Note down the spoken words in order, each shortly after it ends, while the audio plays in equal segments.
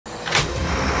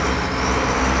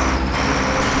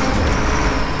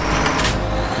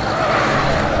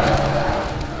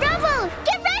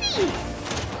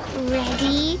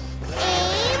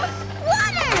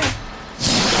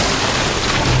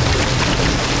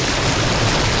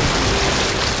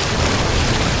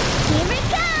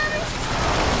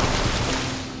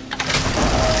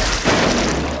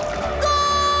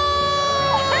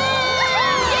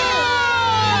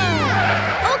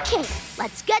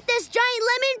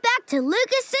to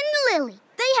Lucas and Lily.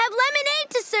 They have lemonade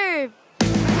to serve.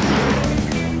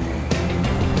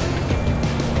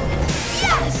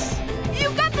 Yes! You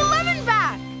got the lemon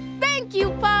back! Thank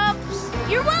you, Pups.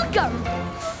 You're welcome.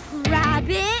 Grab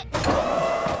it.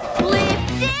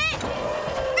 Lift it.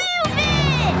 Move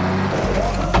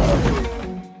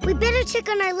it! We better check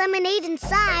on our lemonade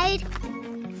inside.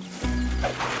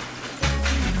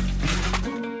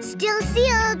 Still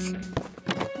sealed.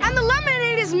 And the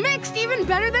lemonade is mixed even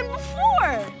better than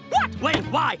before. What? Wait,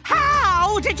 why?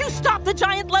 How did you stop the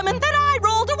giant lemon that I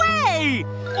rolled away?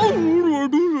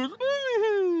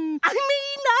 I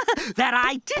mean, that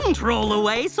I didn't roll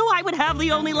away so I would have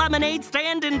the only lemonade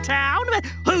stand in town.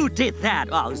 Who did that?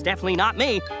 Oh, it was definitely not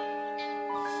me.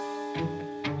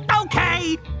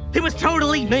 Okay, it was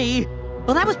totally me.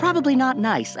 Well, that was probably not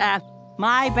nice.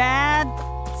 My bad.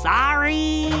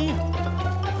 Sorry.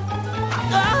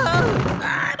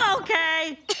 I'm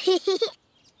okay.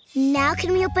 Now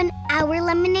can we open our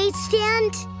lemonade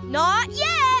stand? Not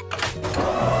yet.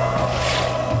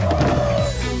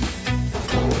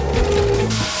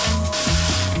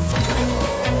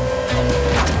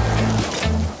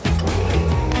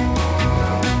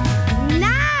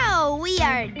 Now we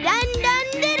are done.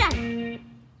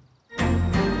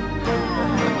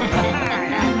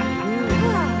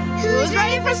 Who's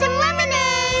ready for some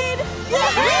lemonade?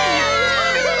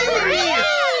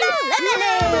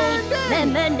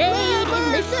 Lemonade in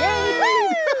the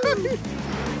shade.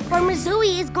 Farmer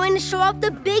Zoe is going to show off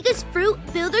the biggest fruit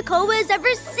Builder Cove has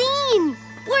ever seen.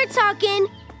 We're talking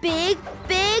big,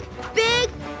 big, big,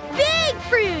 big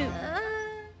fruit.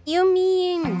 You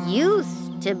mean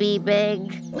used to be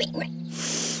big?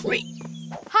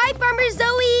 Hi, Farmer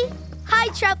Zoe. Hi,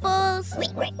 Truffles.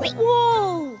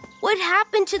 Whoa! What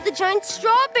happened to the giant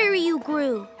strawberry you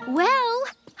grew? Well,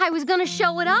 I was gonna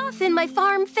show it off in my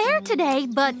farm fair today,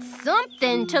 but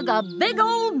something took a big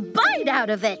old bite out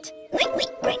of it.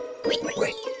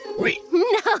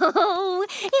 No,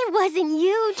 it wasn't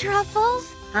you,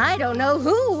 Truffles. I don't know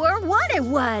who or what it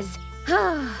was.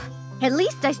 At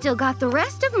least I still got the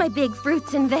rest of my big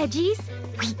fruits and veggies.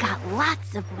 We got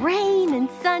lots of rain and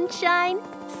sunshine.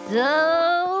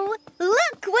 So,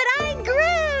 look what I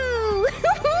grew!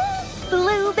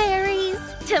 Blueberries,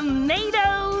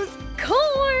 tomatoes,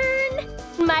 corn,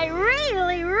 my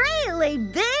really, really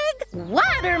big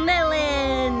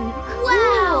watermelon.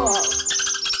 Wow!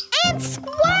 And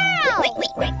squirrel!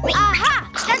 Aha!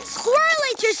 That squirrel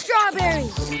ate your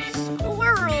strawberries!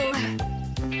 Squirrel!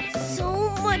 So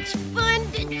much fun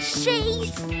to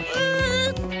chase!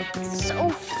 So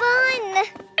fun!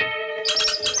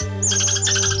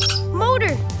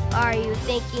 Motor, are you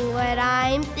thinking what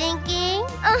I'm thinking?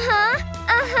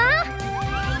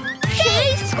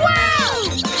 Chase squirrel!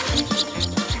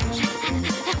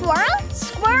 Squirrel?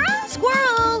 Squirrel?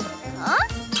 Squirrel! Huh?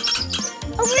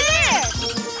 Over there!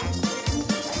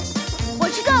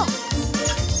 Where'd you go?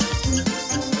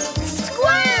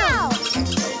 Squirrel!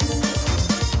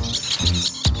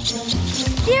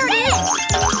 There it is!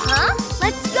 Huh?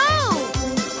 Let's go!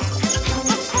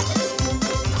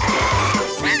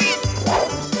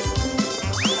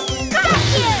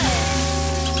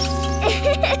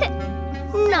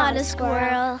 Not a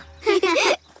squirrel.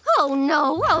 Oh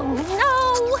no, oh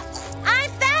no! I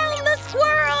found the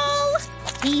squirrel!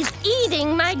 He's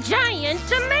eating my giant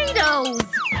tomatoes!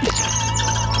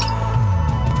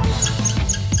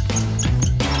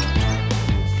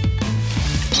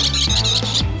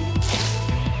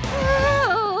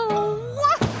 Oh,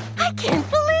 I can't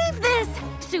believe this!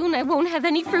 Soon I won't have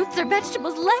any fruits or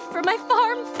vegetables left for my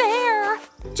farm fair.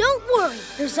 Don't worry,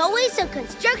 there's always a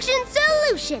construction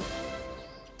solution.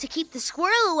 To keep the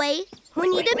squirrel away, we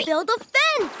need to build a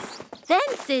fence.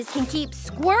 Fences can keep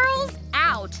squirrels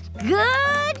out.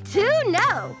 Good to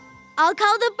know. I'll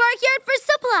call the barnyard for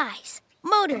supplies.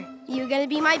 Motor, you gonna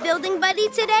be my building buddy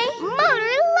today?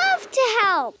 Motor, love to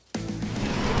help.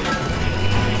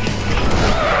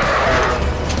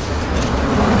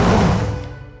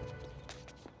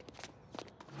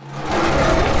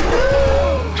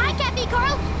 Hi, Cafe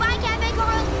Carl. Bye, Cafe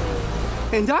Carl.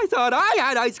 And I thought I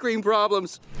had ice cream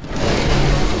problems.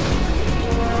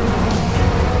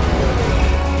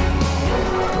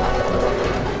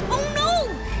 Oh no!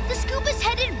 The scoop is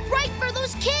headed right for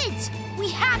those kids. We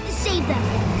have to save them.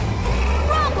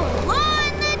 Rubble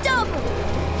on the double.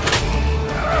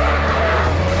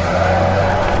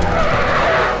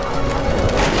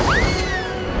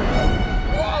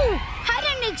 Whoa! I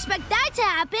didn't expect that to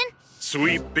happen.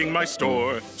 Sweeping my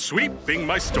store, sweeping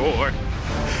my store.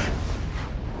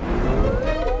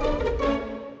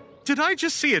 Did I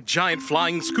just see a giant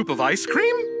flying scoop of ice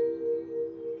cream?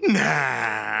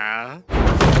 Nah.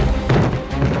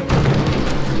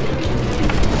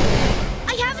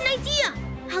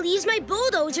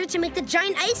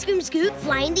 giant ice cream scoop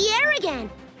fly in the air again.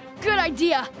 Good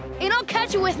idea. And I'll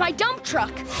catch it with my dump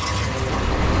truck.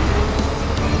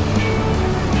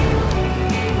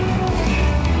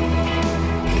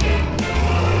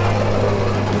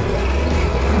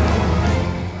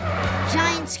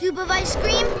 Giant scoop of ice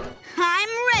cream, I'm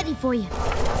ready for you.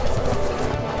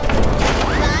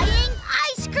 Flying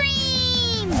ice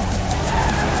cream!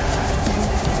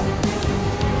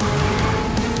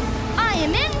 I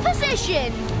am in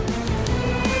position.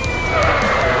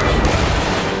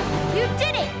 You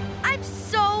did it! I'm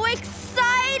so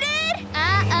excited!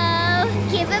 Uh-oh,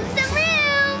 give him some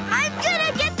room. I'm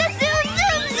gonna get the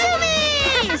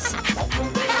Zoomies!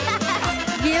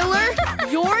 Wheeler,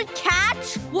 your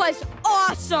catch was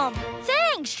awesome!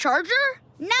 Thanks, Charger!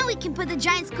 Now we can put the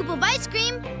giant scoop of ice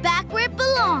cream back where it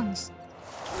belongs.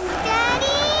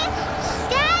 Steady!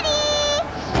 Steady!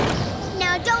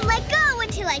 Now don't let go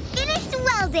until I finish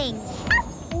welding.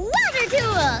 Welder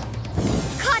tool!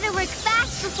 Gotta work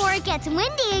fast before it gets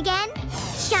windy again.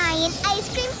 Giant ice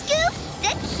cream scoop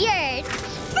secured.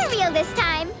 For real this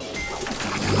time.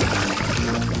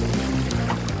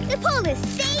 The pole is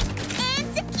safe and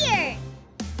secure.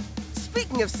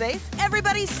 Speaking of safe,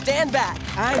 everybody stand back.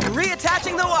 I'm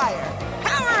reattaching the wire.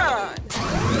 Power on!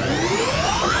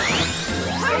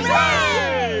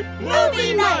 Hooray!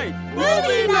 Movie night!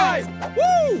 Movie night!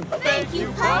 Woo! Thank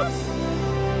you, Pups.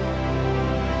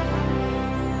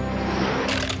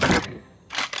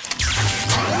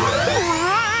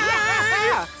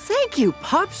 Thank you,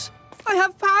 Pups. I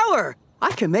have power.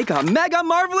 I can make a mega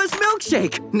marvelous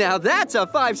milkshake. Now that's a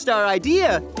 5-star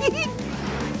idea.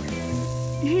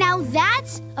 Now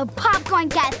that's a popcorn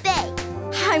cafe.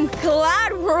 I'm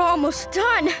glad we're almost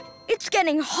done. It's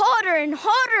getting hotter and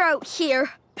hotter out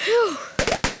here. Phew.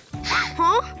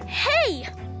 Huh? Hey,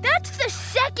 that's the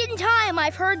second time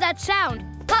I've heard that sound.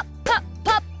 Pop, pop,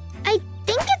 pop. I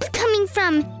think it's coming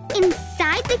from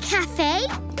inside the cafe.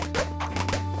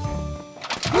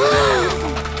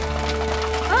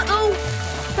 Uh-oh.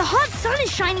 The hot sun is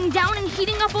shining down and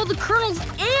heating up all the kernels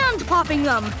and popping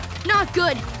them. Not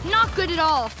good. Not good at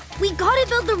all. We gotta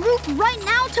build the roof right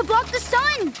now to block the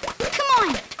sun. Come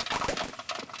on.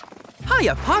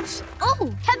 Hiya, Pups.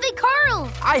 Oh, Cafe Carl.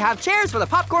 I have chairs for the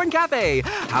popcorn cafe.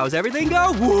 How's everything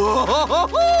go?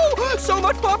 Whoa! So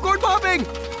much popcorn popping!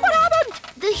 What happened?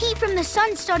 The heat from the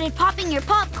sun started popping your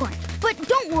popcorn. But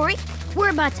don't worry,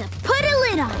 we're about to put a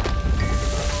lid on.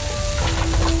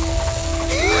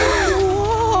 Whoa!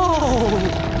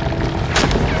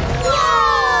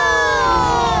 Whoa!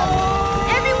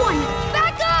 Everyone,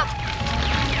 back up!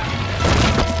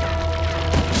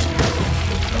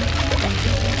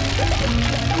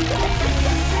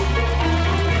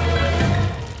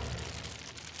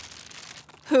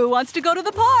 Who wants to go to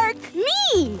the park?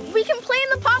 Me! We can play in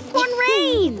the popcorn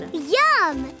rain.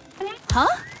 Yum! Huh?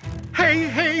 Hey,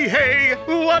 hey, hey,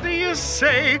 what do you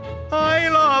say? I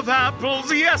love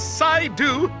apples, yes I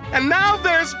do. And now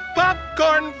there's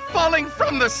popcorn falling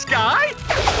from the sky?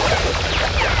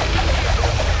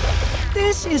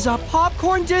 This is a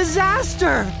popcorn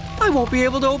disaster. I won't be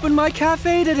able to open my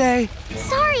cafe today.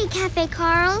 Sorry, Cafe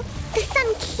Carl. The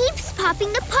sun keeps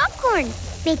popping the popcorn,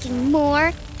 making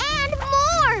more and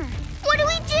more. What do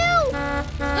we do?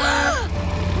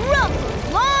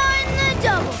 Rubble on the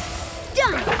double.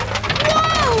 Done.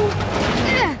 Whoa!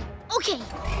 Ugh. Okay,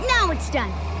 now it's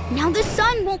done. Now the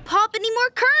sun won't pop any more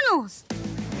kernels.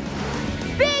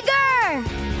 Bigger!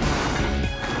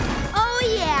 Oh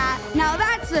yeah, now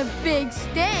that's a big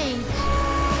stage.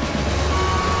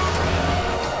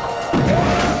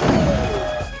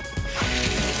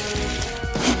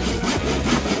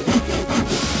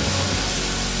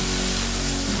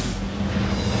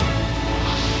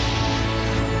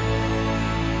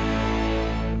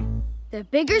 The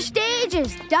bigger stage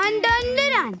is done, done,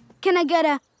 done, done. Can I get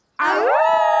a aroo?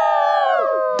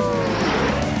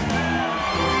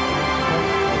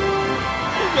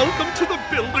 Welcome to the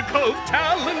Builder Cove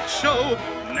Talent Show.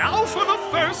 Now for the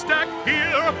first act,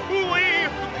 here we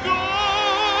go!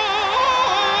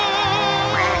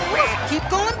 Keep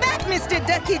going back, Mr.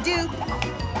 Ducky Doo.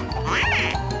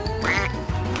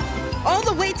 All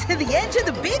the way to the edge of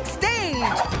the big stage.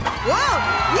 Whoa,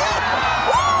 yeah!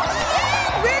 Whoa, yeah!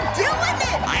 We're doing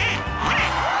it!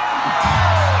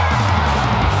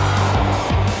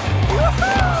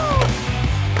 Woohoo!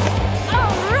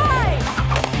 All right!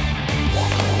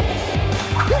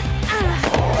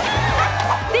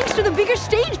 Thanks for the bigger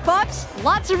stage, Pops.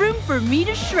 Lots of room for me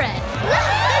to shred.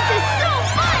 This is so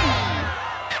fun!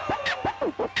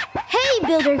 Hey,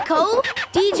 Builder Cove.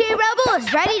 DJ Rubble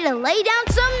is ready to lay down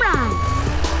some rhymes.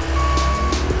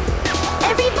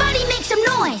 Everybody make some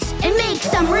noise and make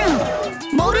some room.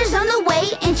 Motor's on the way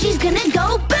and she's gonna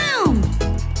go boom.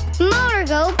 Motor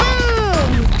go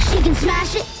boom. She can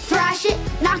smash it, thrash it,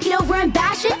 knock it over and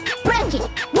bash it, break it,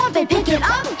 whomp it, pick it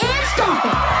up and stomp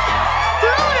it.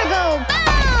 Motor go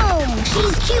boom.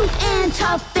 She's cute and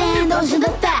tough and those are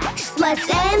the facts. Let's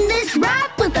end this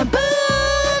rap with a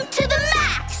boom to the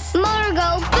max. Motor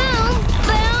go boom,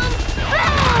 boom,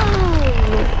 boom.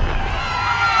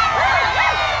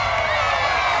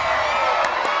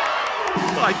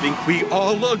 I think we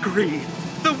all agree.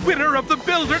 The winner of the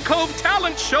Builder Cove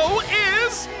Talent Show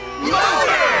is...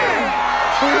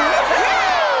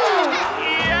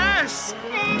 Yes!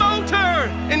 Motor!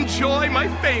 Enjoy my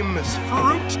famous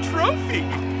fruit trophy.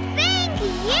 Thank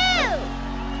you!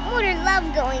 Motor loves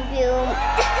going boom.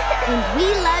 And we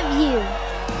love you.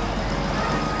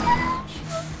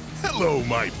 Hello,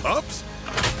 my pups.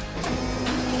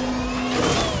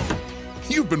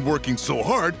 You've been working so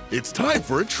hard, it's time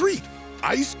for a treat.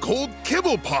 Ice-cold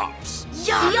kibble pops.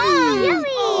 Yum! Yummy!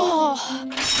 Oh.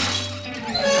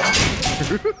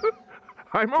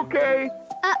 I'm okay.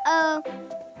 Uh-oh.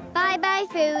 Bye-bye,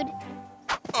 food.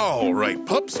 All right,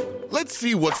 pups, let's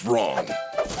see what's wrong.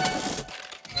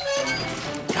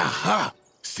 Aha!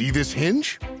 See this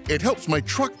hinge? It helps my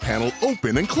truck panel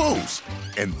open and close.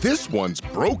 And this one's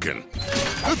broken.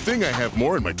 Good thing I have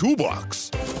more in my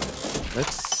toolbox.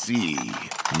 Let's see.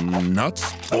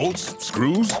 Nuts, bolts,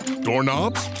 screws,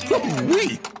 doorknobs.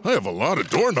 Wee! I have a lot of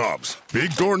doorknobs.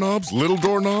 Big doorknobs, little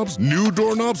doorknobs, new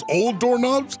doorknobs, old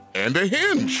doorknobs, and a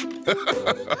hinge.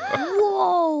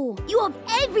 Whoa! You have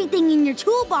everything in your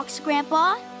toolbox,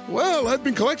 Grandpa. Well, I've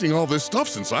been collecting all this stuff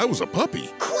since I was a puppy.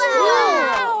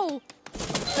 Wow!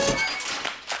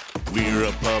 We're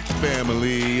a pup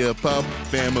family, a pup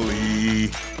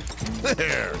family.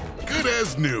 There, good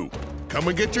as new. Come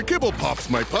and get your kibble pops,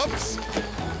 my pups.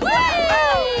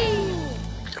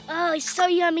 Oh, it's so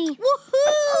yummy. Woohoo!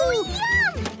 Oh,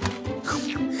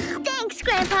 yum! Thanks,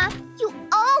 Grandpa. You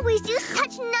always do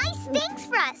such nice things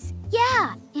for us.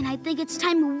 Yeah, and I think it's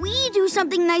time we do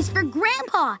something nice for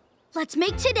Grandpa. Let's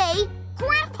make today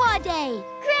Grandpa Day.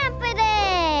 Grandpa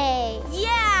Day!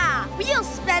 Yeah! We'll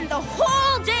spend the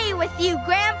whole day with you,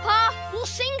 Grandpa. We'll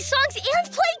sing songs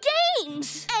and play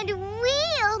games. And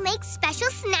we'll make special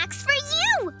snacks for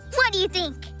you. What do you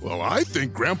think? Well, I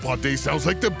think Grandpa Day sounds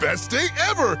like the best day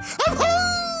ever.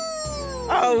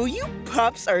 Oh, you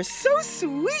pups are so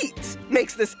sweet.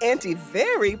 Makes this auntie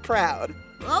very proud.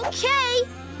 Okay,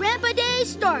 Grandpa Day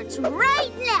starts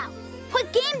right now.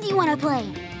 What game do you want to play?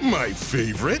 My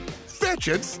favorite, Fetch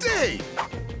and Stay.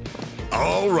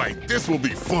 All right, this will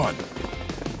be fun.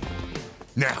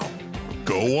 Now,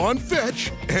 go on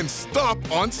Fetch and stop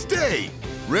on Stay.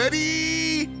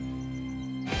 Ready?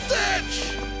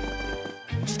 Fetch!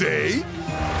 Stay.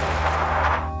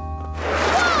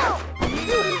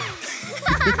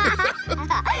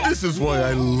 This is why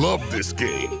I love this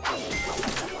game.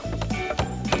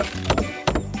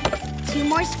 2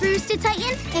 more screws to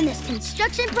tighten, and this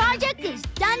construction project is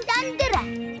done.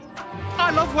 I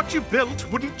love what you built,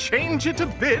 wouldn't change it a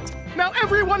bit. Now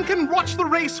everyone can watch the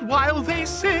race while they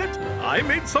sit. I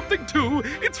made something too.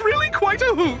 It's really quite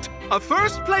a hoot. A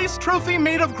first place trophy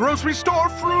made of grocery store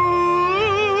fruit.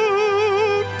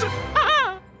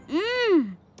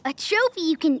 A trophy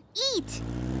you can eat.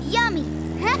 Yummy.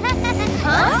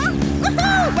 Huh?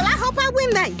 Well, I hope I win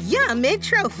that yummy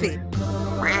trophy.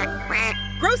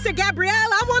 Grocer Gabrielle,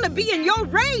 I want to be in your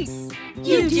race.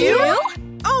 You do?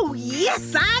 Oh,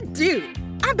 yes, I do.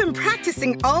 I've been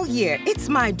practicing all year. It's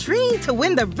my dream to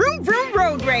win the Vroom Vroom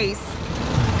Road Race.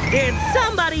 Did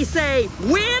somebody say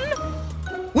win?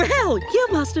 Well, you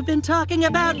must have been talking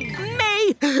about me.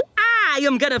 I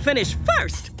am gonna finish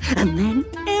first. And then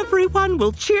everyone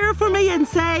will cheer for me and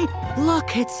say,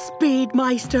 look at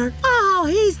Speedmeister. Oh,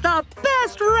 he's the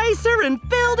best racer in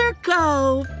Builder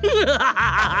Cove.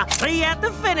 See you at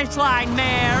the finish line,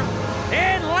 Mare.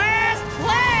 In last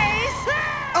place.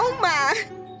 Oh, my.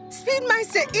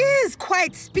 Speedmeister is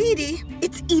quite speedy.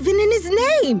 It's even in his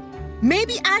name.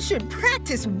 Maybe I should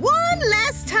practice one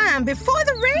last time before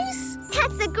the race?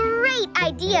 That's a great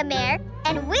idea, Mare.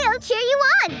 And we'll cheer you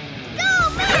on. Go,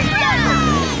 Mare!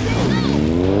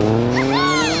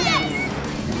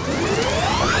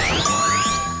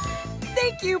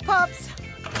 Thank you, pups.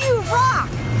 You rock.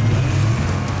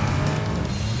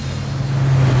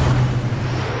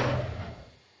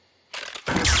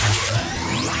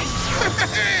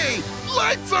 Hey!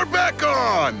 Lights are back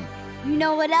on! You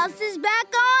know what else is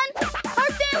back on?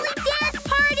 Our family dance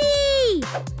party!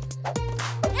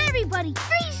 Everybody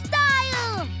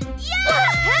freestyle!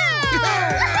 Yeah!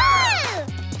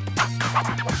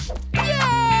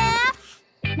 Yeah!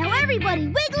 Now everybody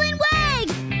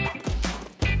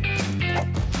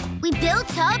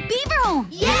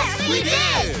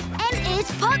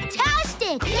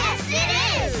pup-tastic! Yes, it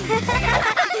is!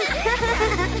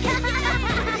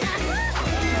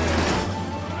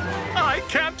 I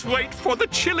can't wait for the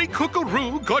chili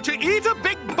cookaroo. Going to eat a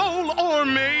big bowl or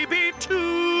maybe two.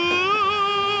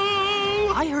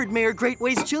 I heard Mayor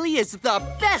Greatway's chili is the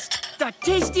best, the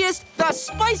tastiest, the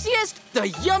spiciest, the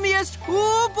yummiest.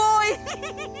 Oh, boy!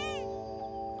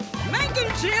 Making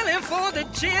chili for the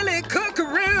chili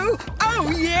cookaroo.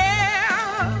 Oh,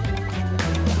 yeah!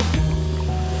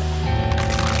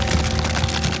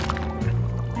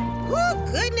 Oh,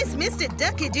 goodness, Mr.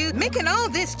 Ducky Dude, making all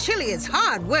this chili is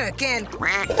hard work and...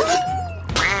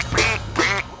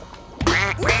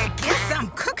 Guess I'm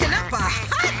cooking up a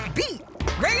hot beat.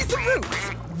 Raise the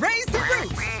roots, raise the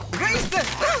roots, raise the...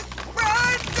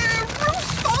 the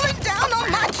roof's falling down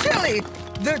on my chili.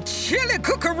 The chili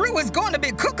cookaroo is going to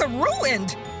be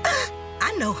cookarooed.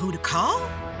 I know who to call.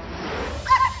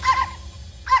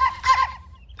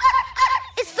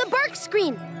 It's the bark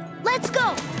screen. Let's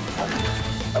go.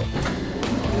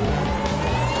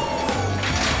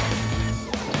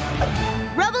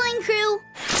 Rubble Crew.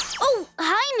 Oh,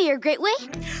 hi, Mayor Greatway.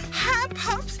 Hi,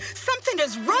 Pups. Something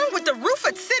is wrong with the roof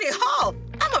at City Hall.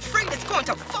 I'm afraid it's going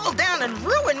to fall down and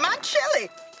ruin my chili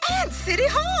and City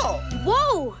Hall.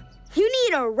 Whoa! You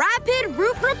need a rapid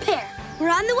roof repair. We're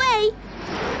on the way.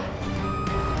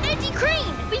 Auntie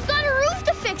Crane, we've got a roof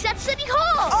to fix at City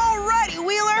Hall. Alrighty,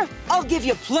 Wheeler. I'll give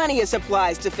you plenty of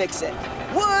supplies to fix it.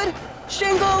 Wood,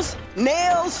 shingles,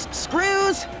 nails,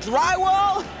 screws,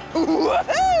 drywall.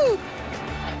 Woohoo!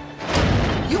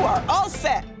 You are all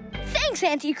set. Thanks,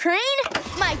 Auntie Crane.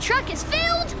 My truck is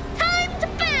filled. Time to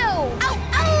build. Ow,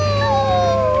 ow!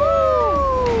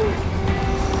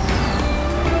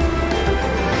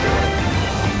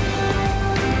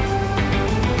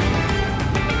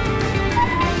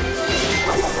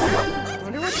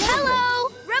 Hello,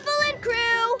 Rubble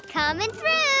Crew. Coming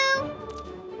through.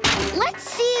 Let's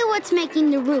see what's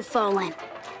making the roof fall in.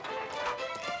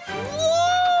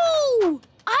 Whoa!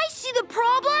 I see the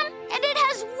problem, and it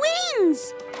has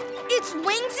wings. It's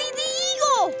Wingsy the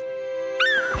Eagle.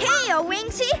 Hey,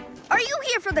 Wingsy. Are you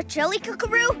here for the chili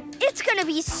cookaroo? It's gonna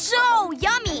be so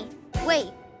yummy.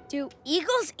 Wait, do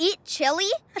eagles eat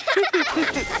chili?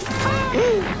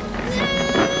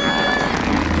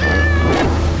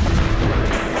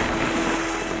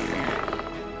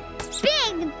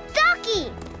 Big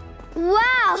ducky.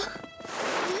 Wow!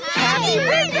 Happy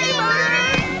birthday,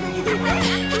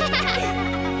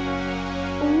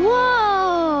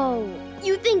 Whoa!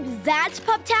 You think that's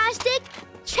pup-tastic?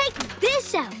 Check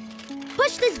this out.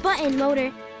 Push this button,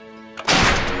 Motor.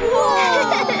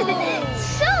 Whoa!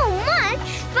 So much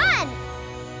fun.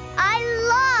 I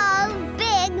love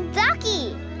Big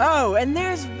Ducky. Oh, and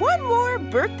there's one more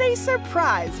birthday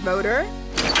surprise, Motor.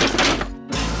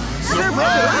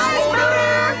 Surprise,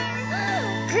 Motor!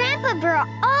 Grandpa brought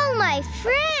all my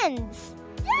friends.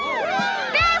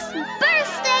 Best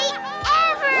birthday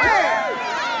ever!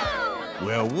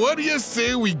 Well, what do you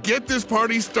say we get this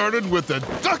party started with a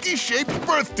ducky-shaped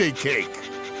birthday cake?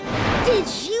 Did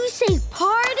you say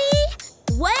party?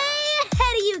 Way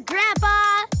ahead of you,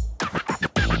 Grandpa.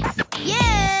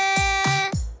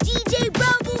 Yeah! DJ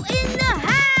Rubble in the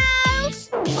house!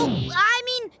 Oh, I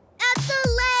mean, at the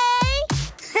lake!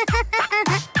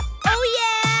 Oh,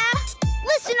 yeah!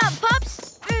 Listen up,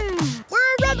 pups. We're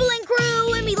a Rubbling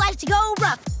Crew, and we like to go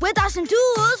rough. With awesome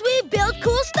tools, we build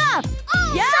cool stuff.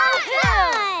 Oh, yeah! so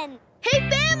fun! Hey,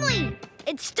 family!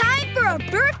 It's time for a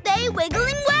birthday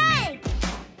wiggling way!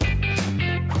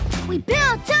 We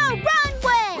built a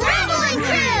runway! Rubbling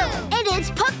Crew! And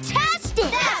it's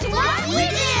pup-tastic! That's what we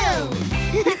do!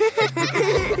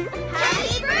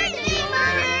 Happy birthday,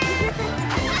 Mother!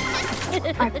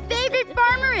 Our favorite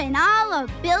farmer in all of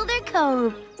Builder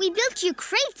Cove. We built you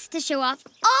crates to show off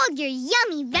all your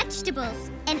yummy vegetables.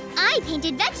 And I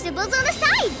painted vegetables on the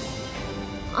sides.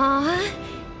 Aw,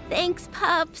 thanks,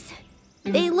 pups.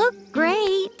 They look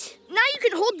great. Now you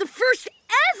can hold the first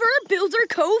ever Builder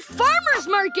Cove Farmers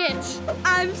Market.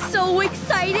 I'm so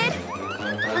excited.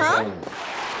 Huh?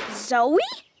 Zoe?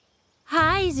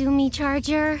 Hi, Zoomy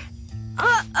Charger.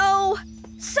 Uh-oh.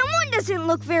 Someone doesn't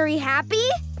look very happy.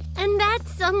 And that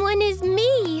someone is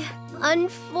me.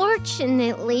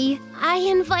 Unfortunately, I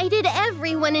invited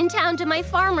everyone in town to my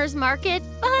farmer's market,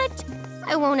 but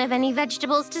I won't have any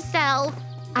vegetables to sell.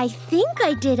 I think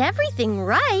I did everything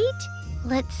right.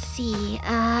 Let's see.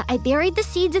 I buried the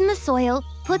seeds in the soil,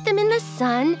 put them in the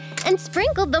sun, and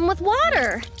sprinkled them with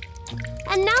water.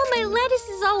 And now my lettuce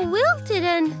is all wilted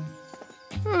and...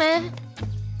 meh.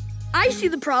 I see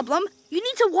the problem. You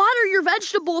need to water your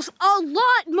vegetables a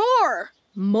lot more.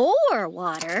 More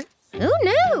water? Who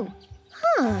knew?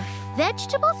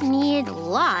 Vegetables need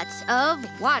lots of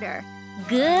water.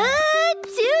 Good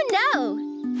to know.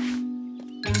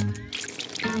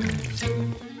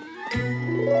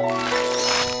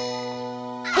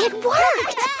 It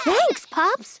worked! Thanks,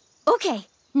 Pups. Okay,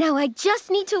 now I just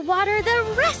need to water the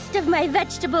rest of my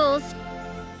vegetables.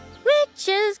 Which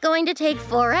is going to take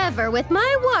forever with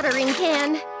my watering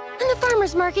can. And the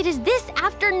farmer's market is this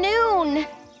afternoon.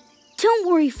 Don't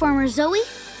worry, Farmer Zoe.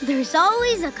 There's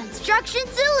always a construction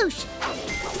solution.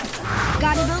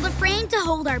 Gotta build a frame to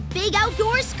hold our big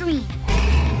outdoor screen.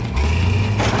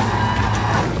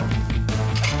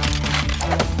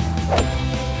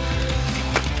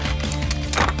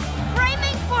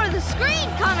 Framing for the screen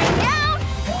coming down.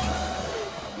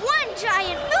 One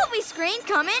giant movie screen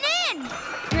coming in.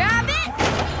 Grab it,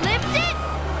 lift it,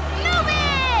 move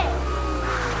it!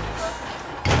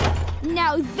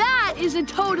 Now that is a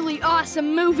totally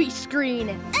awesome movie screen.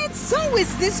 And so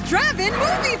is this drive-in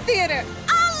movie theater.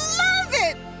 I love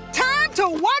it! Time to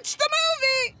watch the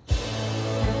movie!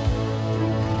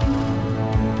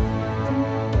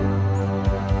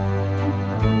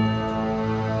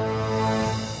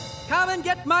 Come and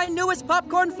get my newest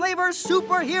popcorn flavor,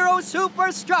 Superhero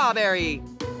Super Strawberry.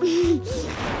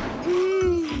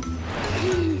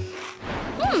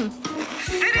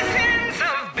 Citizens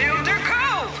of Builder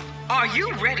Cove, are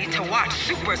you ready to watch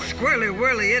Super Squirrely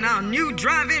Whirly in our new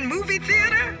drive-in movie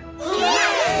theater?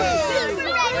 Yes!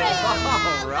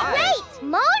 All right. Wait,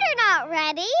 Motor not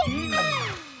ready.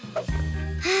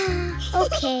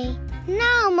 Okay,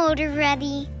 now Motor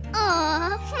ready.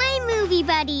 Aw, my movie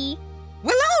buddy.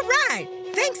 Well, all right.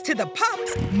 Thanks to the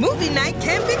pups, movie night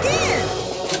can begin.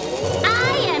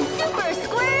 I am Super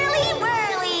Squirrely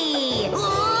Whirly.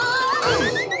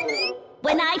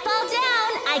 When I fall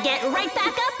down, I get right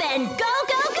back up and go,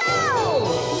 go, go!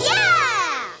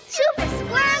 Yeah! Super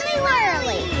Squirrely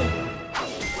Whirly!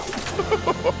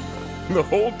 The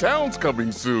whole town's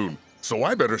coming soon, so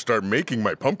I better start making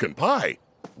my pumpkin pie.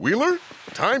 Wheeler,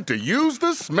 time to use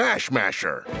the Smash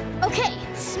Masher. Okay,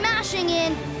 smashing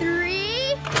in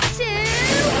 3, 2,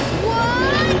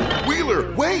 1.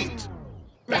 Wheeler, wait!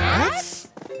 Bats?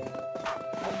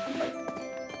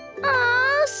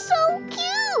 Aw, so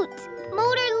cute!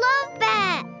 Motor love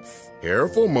bats.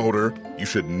 Careful, Motor. You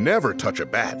should never touch a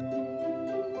bat.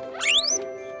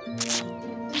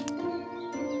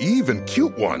 Even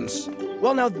cute ones.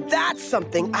 Well, now that's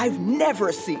something I've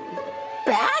never seen.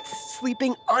 Bats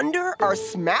sleeping under our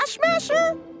Smash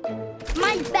Masher?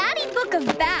 My batty book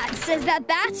of bats says that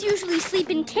bats usually sleep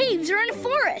in caves or in a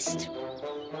forest.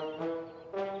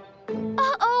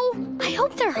 Uh-oh, I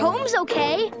hope their home's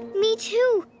okay. Me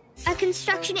too. A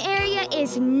construction area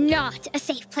is not a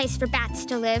safe place for bats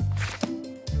to live.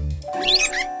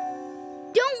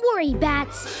 Don't worry,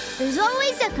 bats. There's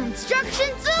always a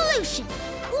construction solution.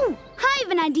 Ooh, I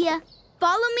have an idea.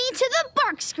 Follow me to the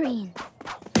bark screen.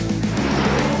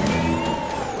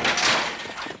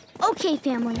 Okay,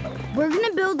 family, we're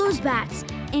gonna build those bats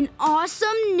an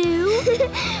awesome new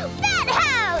Bat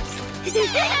house!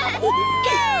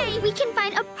 Yay! We can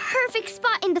find a perfect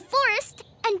spot in the forest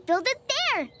and build it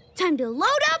there. time to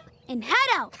load up and head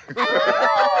out.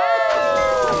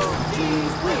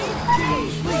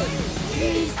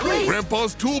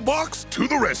 Grandpa's toolbox to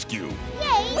the rescue.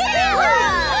 Yay!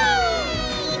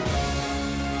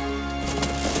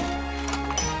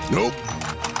 Nope.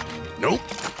 Nope.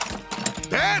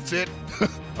 That's it.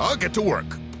 I'll get to work.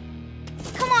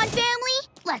 Come on, family.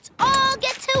 Let's all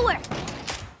get to work.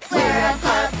 We're a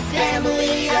pup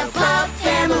family, a pup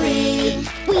family.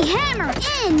 We hammer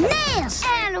in nails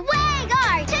And wag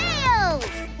our tails.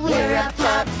 We're a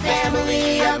pup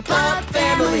family, a pup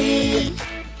family.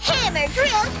 Hammer,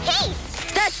 drill, paint.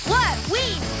 That's what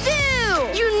we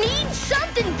do! You need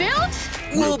something built?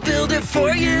 We'll build it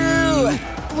for you.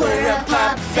 We're a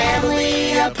pup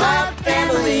family, a pup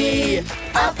family,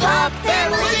 a pup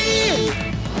family.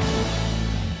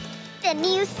 The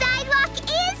new sidewalk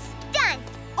is done.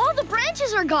 All the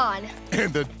branches are gone.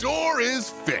 And the door is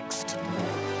fixed.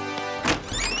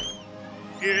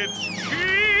 It's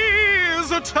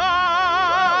cheese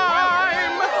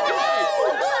time!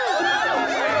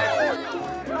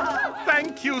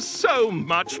 Thank you so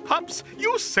much, pups.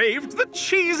 You saved the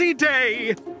cheesy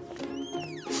day.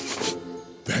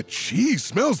 That cheese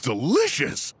smells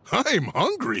delicious. I'm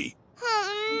hungry.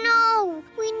 Oh, no.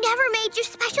 We never made your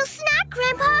special snack,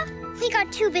 Grandpa. We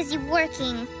got too busy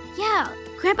working. Yeah,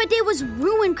 Grandpa Day was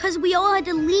ruined because we all had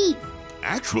to leave.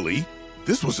 Actually,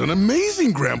 this was an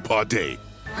amazing Grandpa Day.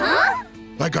 Huh?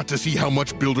 I got to see how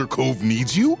much Builder Cove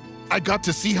needs you. I got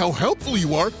to see how helpful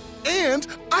you are. And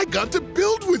I got to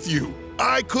build with you.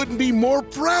 I couldn't be more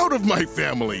proud of my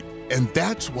family. And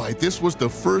that's why this was the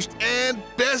first and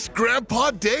best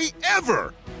Grandpa Day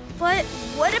ever. But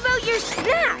what about your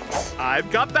snacks? I've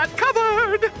got that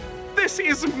covered. This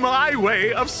is my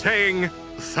way of saying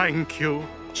thank you.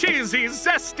 Cheesy,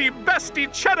 zesty,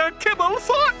 bestie cheddar kibble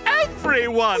for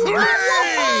everyone!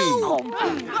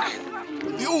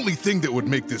 The only thing that would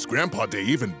make this Grandpa Day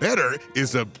even better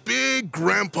is a big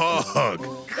Grandpa hug.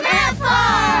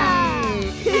 Grandpa!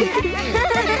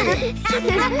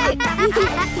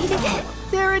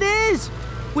 There it is!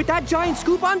 With that giant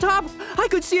scoop on top, I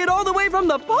could see it all the way from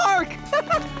the park!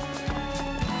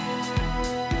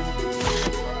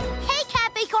 Hey,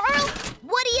 Cafe Carl,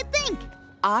 what do you think?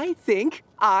 I think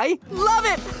I love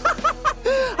it!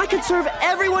 I could serve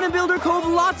everyone in Builder Cove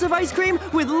lots of ice cream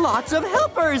with lots of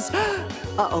helpers!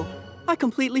 Uh-oh, I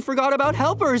completely forgot about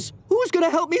helpers. Who's gonna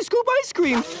help me scoop ice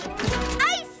cream?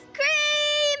 Ice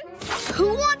cream!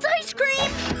 Who wants ice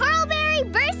cream? Carlberry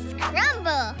versus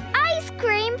Crumble. Ice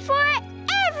cream for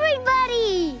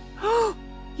everybody!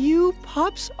 You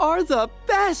pups are the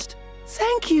best!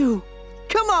 Thank you!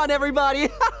 Come on, everybody!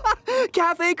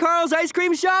 Cafe Carl's Ice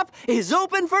Cream Shop is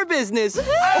open for business!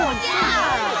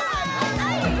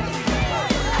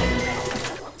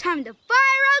 Time to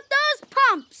fire out those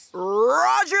pumps!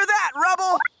 Roger that,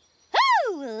 Rubble!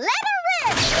 Woo! Let her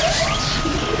rip!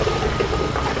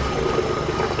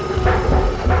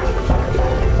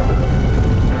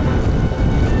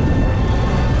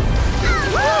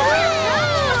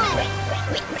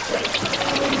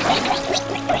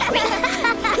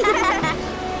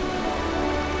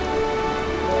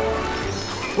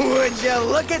 Would you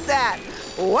look at that?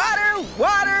 Water,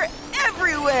 water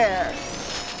everywhere!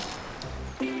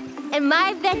 And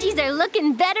my veggies are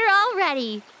looking better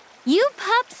already. You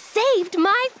pups saved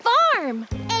my farm.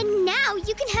 And now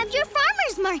you can have your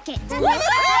farmer's market.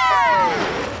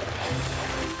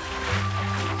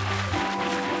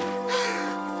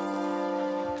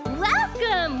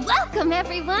 Welcome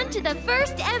everyone to the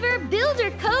first ever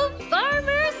Builder Cove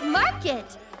Farmers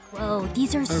Market. Whoa,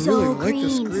 these are so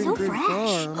green, so fresh.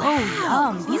 Farm. Oh,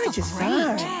 yum, these look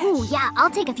great. Oh, yeah, I'll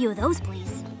take a few of those,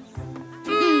 please.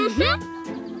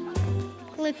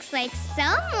 Looks like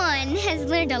someone has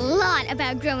learned a lot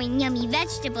about growing yummy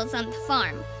vegetables on the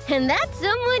farm. And that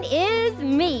someone is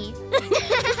me.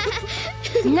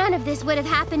 None of this would have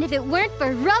happened if it weren't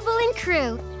for Rubble and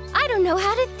Crew. I don't know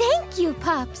how to thank you,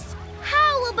 pups.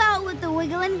 How about with the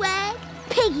wiggle and wag?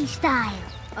 Piggy style.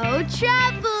 Oh,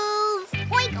 troubles.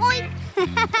 Oink, oink.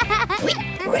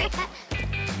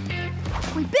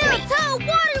 We built a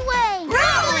waterway.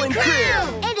 Rubble and Crew!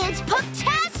 And it's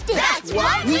pup-tastic. That's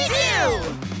what we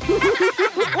do!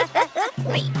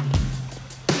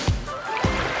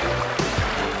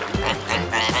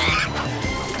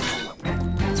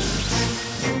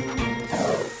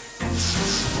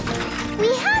 We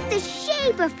have the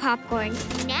shape of popcorn.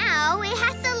 Now it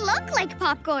has to look like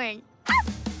popcorn. A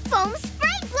foam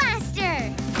spray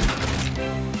blaster!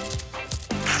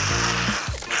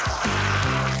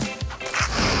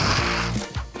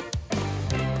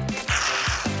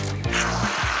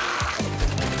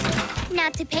 Now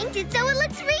to paint it so it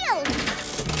looks real.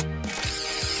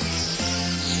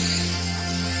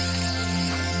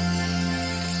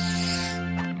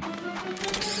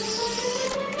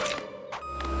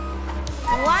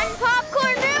 One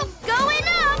popcorn roof going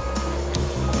up.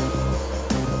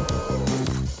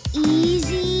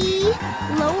 Easy.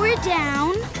 Lower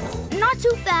down. Not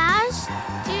too fast.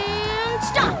 And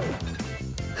stop.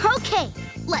 Okay,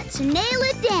 let's nail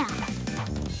it down.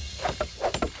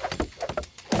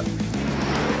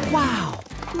 Wow!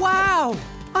 Wow!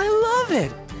 I love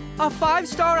it! A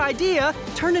 5-star idea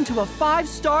turned into a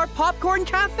 5-star popcorn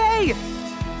cafe!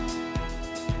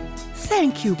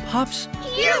 Thank you, pups.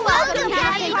 You're welcome,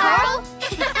 Cafe Carl.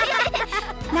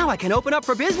 Now I can open up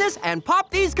for business and pop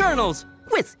these kernels.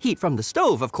 With heat from the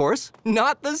stove, of course,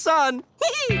 not the sun.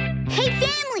 Hey,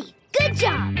 family, good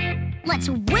job. Let's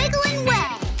wiggle and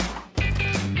wag.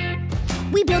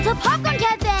 We built a popcorn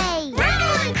cafe.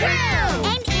 Rubble and Crew!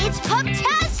 And it's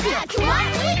pup-tastic. That's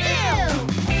what we do!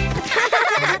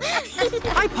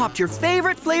 I popped your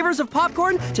favorite flavors of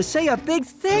popcorn to say a big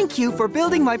thank you for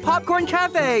building my popcorn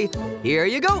cafe. Here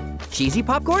you go. Cheesy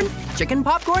popcorn, chicken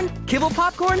popcorn, kibble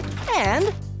popcorn,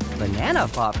 and banana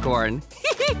popcorn.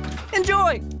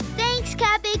 Enjoy! Thanks,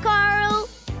 Cafe Carl.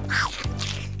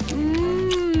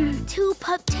 Two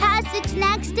pup-tastic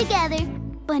snacks together.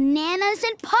 Bananas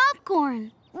and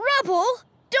popcorn. Rubble?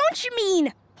 Don't you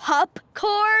mean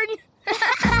popcorn?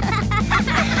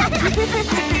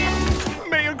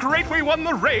 Mayor Greatway won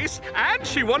the race, and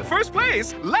she won first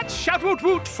place. Let's shout woot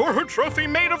woot for her trophy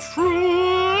made of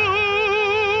fruit.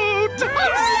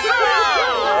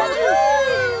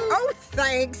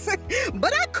 thanks.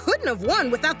 But I couldn't have won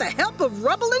without the help of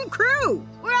Rubble Crew.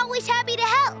 We're always happy to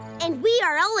help, and we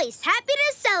are always happy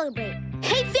to celebrate.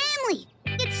 Hey, family,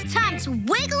 it's time to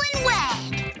wiggle and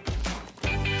wag.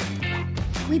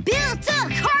 We built a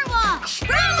car wash,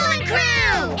 Rubble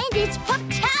Crew, and it's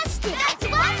fantastic. That's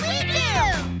what we do.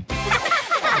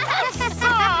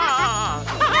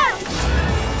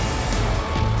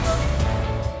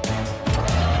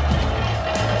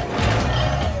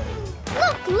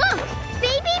 Look,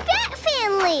 baby bat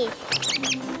family.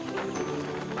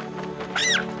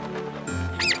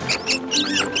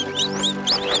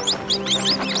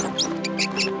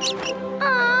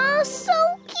 Aw, so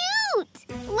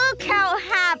cute! Look how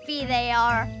happy they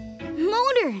are.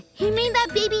 Motor, he made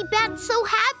that baby bat so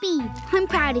happy. I'm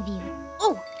proud of you.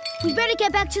 Oh, we better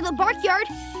get back to the barnyard.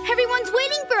 Everyone's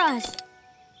waiting for us.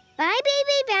 Bye,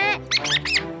 baby bat.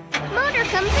 Motor,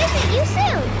 come visit you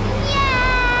soon.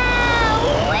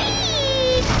 Whee!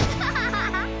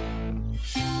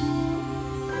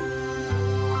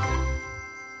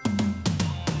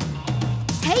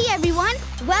 Hey everyone,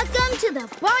 welcome to the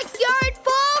Backyard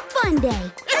Fall Fun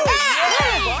Day.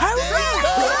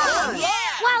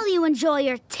 While you enjoy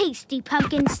your tasty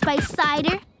pumpkin spice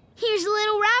cider, here's a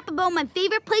little rap about my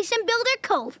favorite place in Builder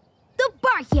Cove, the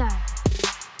Barnyard.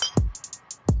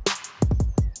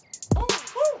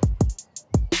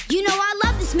 You know I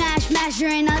love the Smash Masher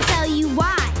and I'll tell you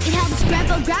why. It helps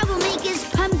Grandpa Gravel make his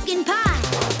pumpkin pie.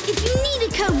 If you need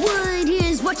to cut wood,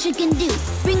 here's what you can do.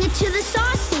 Bring it to the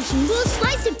saw station, we'll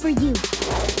slice it for you.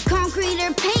 Concrete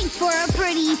or paint for a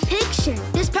pretty picture.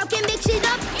 This pumpkin mix it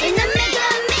up in the Mega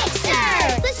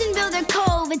Mixer. Listen, Builder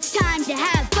Cove, it's time to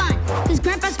have fun. Cause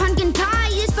Grandpa's pumpkin pie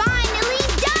is finally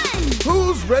done.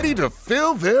 Who's ready to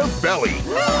fill their belly?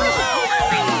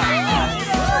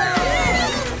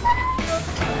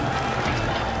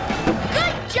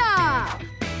 Good job!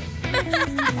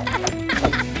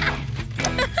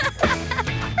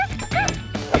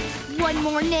 One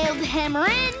more nail to hammer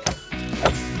in.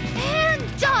 And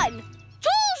done!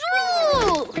 Tools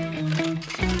rule!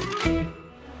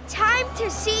 Time to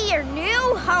see your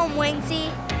new home,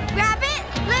 Wingsy. Grab it,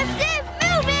 lift it,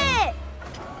 move it!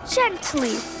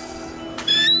 Gently.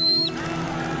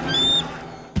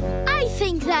 I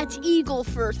think that's eagle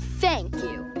for thank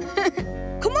you.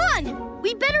 Come on!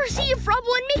 We better see if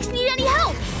Rubble and Mix need any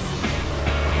help.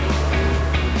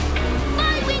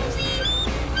 Bye, Wingsy!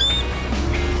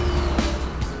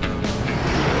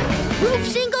 Roof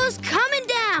shingles coming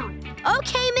down.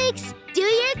 Okay, Mix, do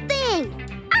your thing.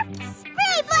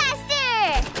 Spray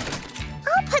blaster!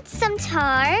 I'll put some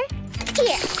tar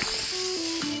here.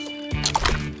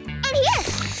 And here.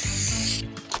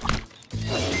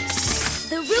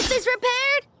 The roof is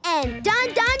repaired and done.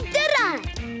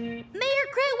 Mayor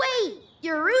Cranway,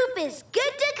 your roof is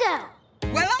good to go.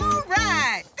 Well, all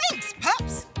right. Thanks,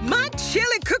 pups. My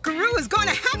chili cookaroo is going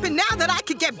to happen now that I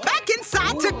can get back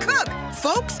inside to cook.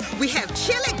 Folks, we have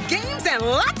chili games and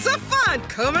lots of fun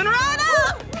coming right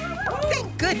up.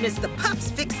 Thank goodness the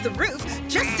pups fixed the roof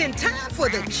just in time for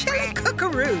the chili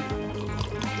cookaroo.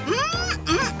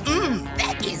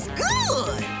 That is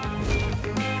good.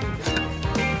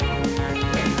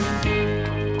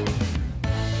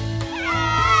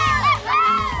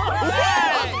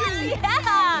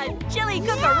 Yeah! Chili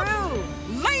cookaroo!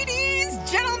 Ladies,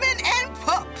 gentlemen, and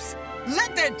pups,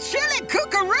 let the chili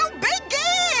cookaroo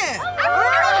begin!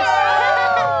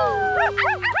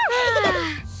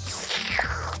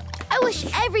 I wish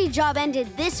every job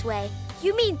ended this way.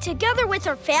 You mean together with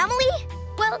our family?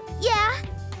 Well, yeah,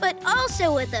 but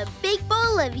also with a big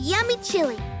bowl of yummy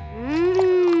chili.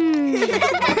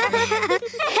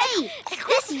 Hey,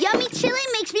 this yummy chili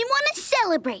makes me want to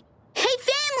celebrate. Hey,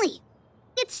 family,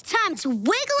 it's time to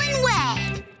wiggle and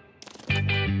wag.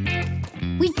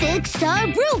 We fixed our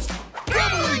roof,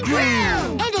 Rubble Crew,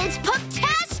 and it's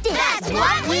pumptastic. That's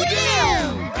what we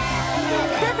do.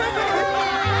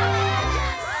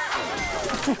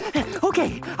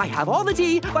 Okay, I have all the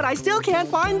tea, but I still can't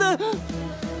find the...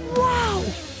 Wow!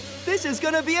 This is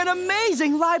gonna be an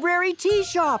amazing library tea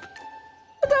shop.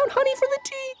 Without honey for the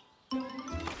tea.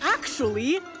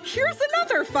 Actually, here's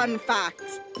another fun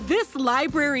fact. This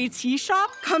library tea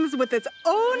shop comes with its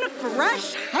own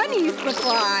fresh honey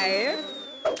supply.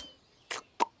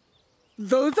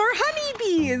 Those are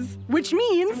honeybees, which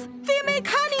means they make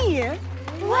honey.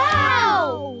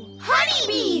 Wow!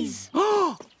 Honeybees!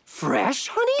 Fresh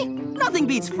honey? Nothing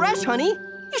beats fresh honey.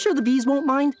 You sure the bees won't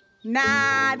mind?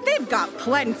 Nah, they've got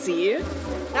plenty.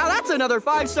 Now that's another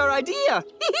 5-star idea.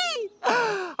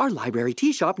 Our library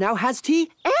tea shop now has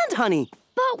tea and honey.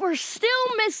 But we're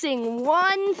still missing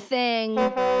one thing.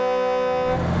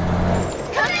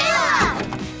 Camilla!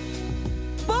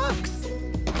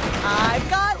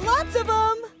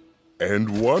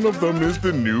 And one of them is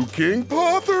the new King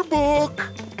Pother book.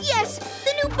 Yes,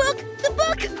 the new book! The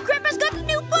book! Grandpa's got the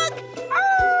new book!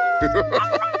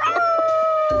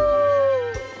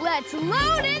 Let's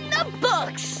load in the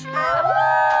books!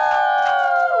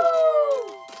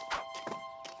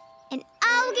 And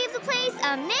I'll give the place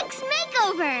a mix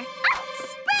makeover.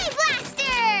 Spray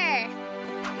Blaster!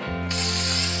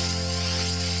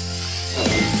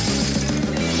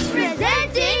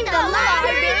 Presenting the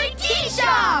Library Tea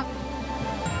Shop!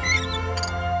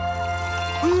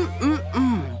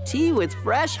 Tea with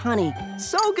fresh honey.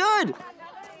 So good.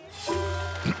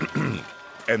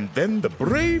 And then the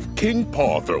brave King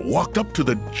Pother walked up to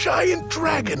the giant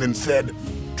dragon and said,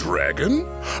 "Dragon,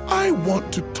 I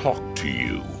want to talk to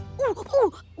you."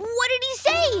 Ooh, what did he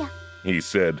say? He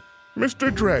said, "Mr.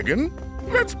 Dragon,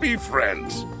 let's be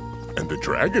friends." And the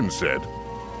dragon said,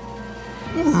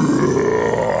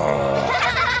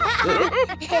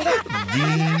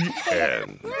 The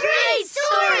end. Great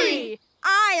story!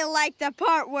 I like the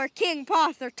part where King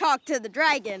Pother talked to the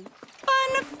dragon.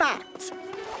 Fun fact.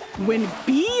 When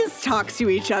bees talk to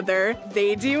each other,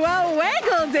 they do a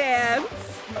waggle dance.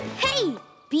 Hey,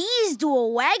 bees do a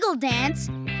waggle dance,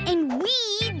 and we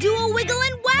do a wiggle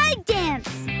and wag dance.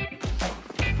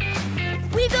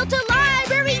 We built a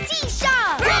library tea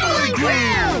shop! Rubble Crew!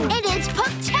 And it's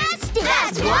pup-tastic!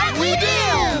 That's what we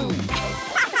do!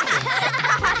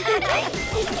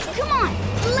 Come on,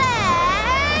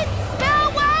 let's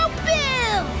bow wow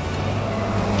build!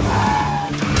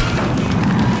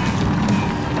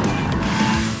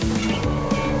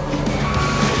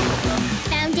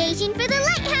 Foundation for the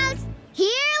lighthouse.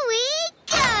 Here we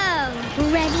go.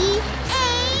 Ready,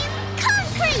 aim,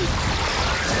 concrete.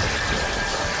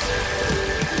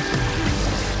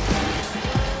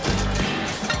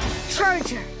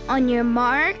 Charger, on your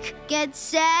mark, get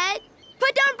set,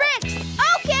 put down bricks!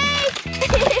 Okay!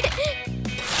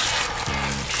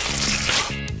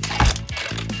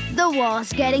 The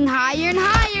wall's getting higher and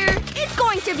higher. It's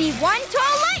going to be one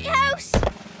tall lighthouse.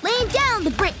 Laying down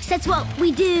the bricks, that's what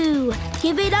we do.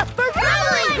 Give it up for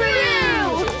Rubble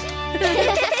Crew!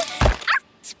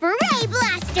 Spray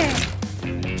Blaster.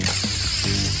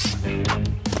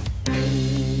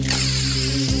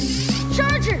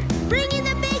 Charger, bring in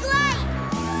the big light.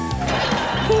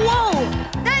 Whoa,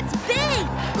 that's big.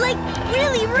 Like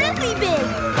really, really big.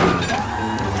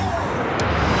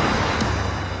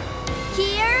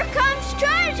 Here comes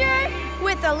Charger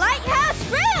with a lighthouse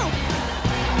roof.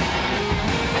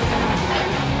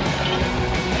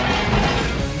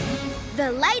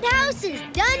 The lighthouse is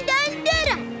done.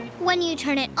 When you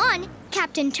turn it on,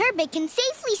 Captain Turbot can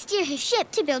safely steer his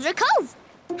ship to Builder Cove.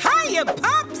 Hiya,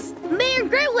 pups! Mayor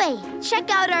Greatway, check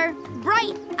out our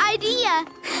bright idea.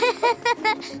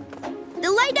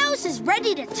 The lighthouse is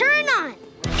ready to turn on.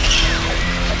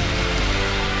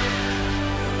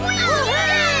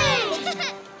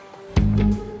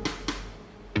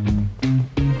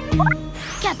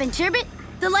 Captain Turbot,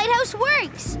 the lighthouse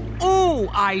works. Oh,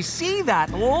 I see that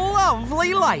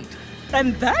lovely light.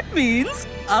 And that means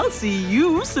I'll see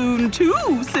you soon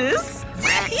too, sis.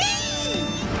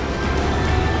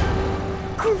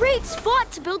 Great spot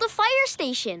to build a fire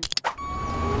station.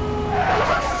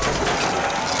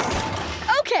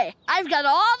 Okay, I've got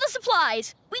all the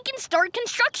supplies. We can start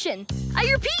construction.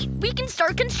 I repeat, we can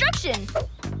start construction.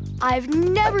 I've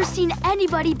never seen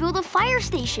anybody build a fire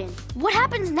station. What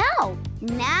happens now?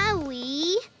 Now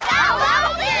we... Bow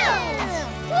wow build!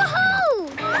 Woohoo!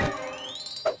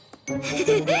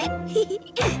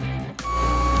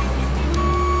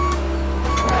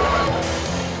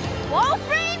 Wall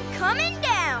frame coming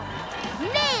down.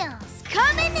 Nails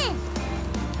coming in.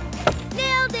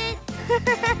 Nailed it.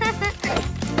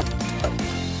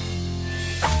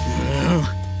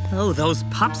 Oh, those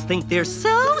pups think they're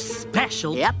so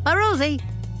special. Yep, Rosie.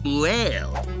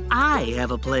 Well, I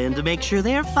have a plan to make sure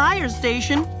their fire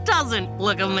station doesn't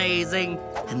look amazing.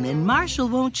 And then Marshall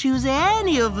won't choose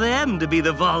any of them to be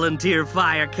the volunteer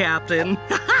fire captain.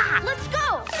 Let's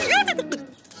go.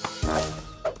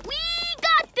 We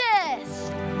got this.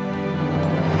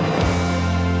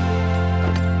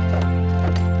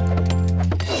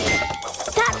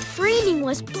 That framing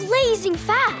was blazing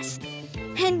fast.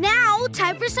 And now,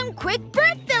 time for some quick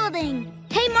brick building.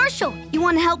 Hey, Marshall, you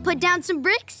want to help put down some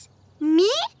bricks?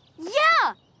 Me?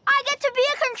 Yeah, I get to be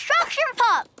a construction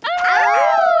pup.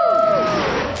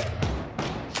 Oh!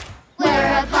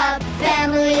 We're a pup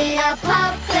family, a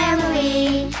pup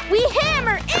family. We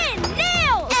hammer in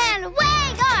nails and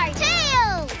wag our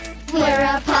tails. We're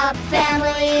a pup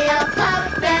family, a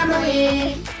pup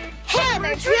family.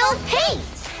 Hammer drill paint.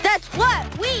 That's what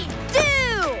we do.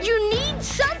 You need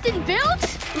something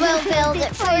built? We're we'll build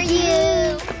it for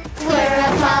you. We're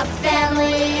a pup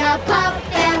family, a pup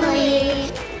family,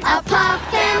 a pup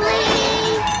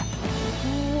family.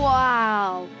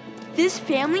 Wow. This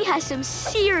family has some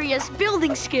serious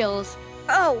building skills.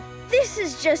 Oh, this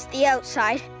is just the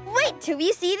outside. Wait till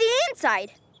you see the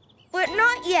inside. But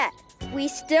not yet. We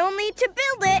still need to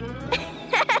build it.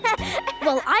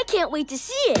 Well, I can't wait to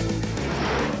see it.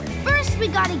 First, we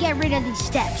gotta get rid of these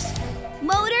steps.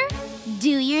 Motor, do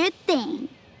your thing.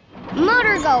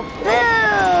 Motor go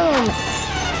boom!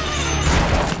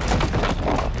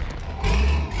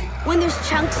 When there's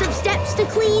chunks of steps to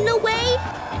clean away,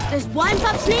 there's one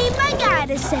pup's name I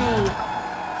gotta say.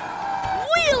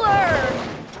 Wheeler!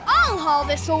 I'll haul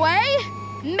this away.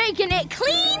 Making it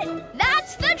clean,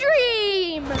 that's the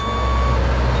dream!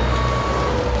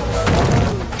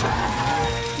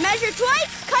 Measure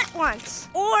twice, cut once.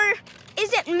 Or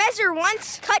is it measure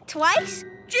once, cut twice?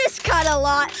 Just cut a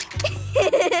lot.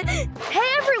 Hey,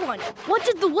 everyone! What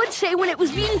did the wood say when it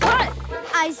was being cut?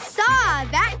 I saw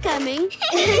that coming.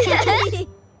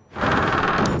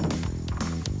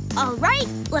 All right,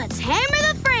 let's hammer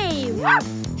the frame.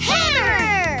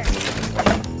 Hammer!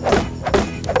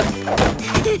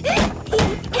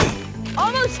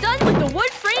 Almost done with the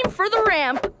wood frame for the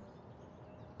ramp.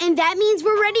 And that means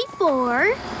we're ready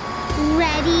for...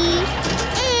 Ready,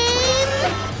 aim,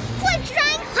 wood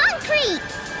drying concrete!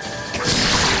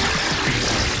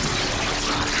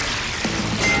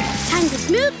 Time to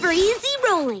smooth for easy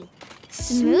rolling.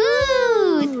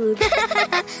 Smooth!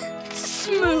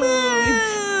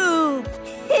 Smooth!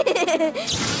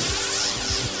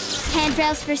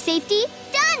 Handrails for safety,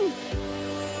 done!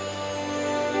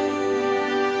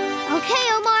 Okay,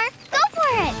 Omar, go for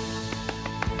it!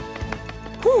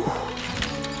 Whew.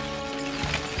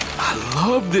 I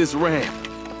love this ramp.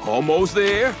 Almost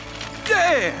there.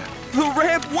 There! The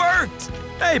ramp worked!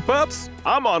 Hey, pups,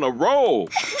 I'm on a roll.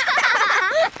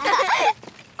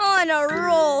 On a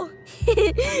roll.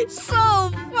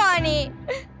 So funny.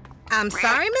 I'm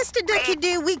sorry, Mr. Ducky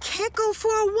Doo. We can't go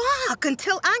for a walk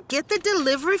until I get the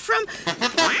delivery from...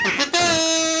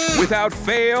 Without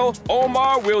fail,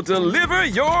 Omar will deliver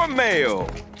your mail.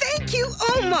 Thank you,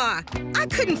 Omar. I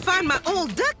couldn't find my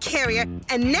old duck carrier,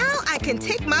 and now I can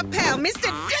take my pal,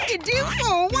 Mr. Ducky Doo,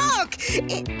 for a walk.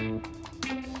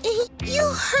 You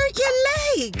hurt your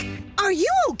leg. Are you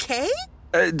okay?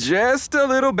 Just a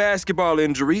little basketball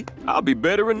injury. I'll be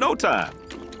better in no time.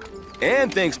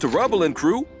 And thanks to Rubble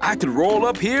Crew, I can roll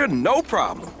up here no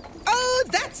problem. Oh,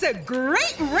 that's a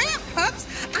great ramp, pups.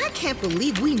 I can't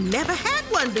believe we never had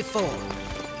one before.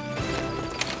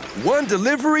 One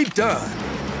delivery done.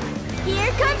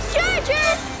 Here comes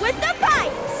Charger with the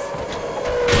pipes.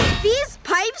 These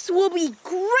pipes will be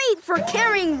great for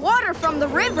carrying water from the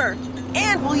river.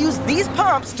 And we'll use these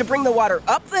pumps to bring the water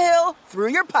up the hill through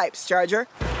your pipes, Charger.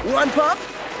 1 pump,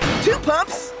 2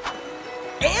 pumps,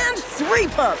 and 3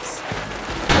 pumps.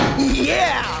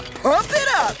 Yeah! Pump it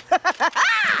up!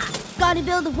 Gotta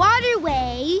build a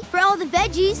waterway for all the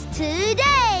veggies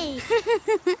today.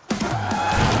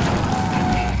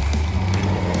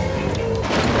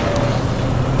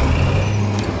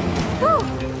 Whew,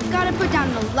 gotta put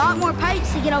down a lot more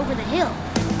pipes to get over the hill.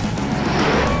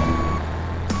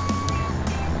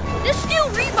 This steel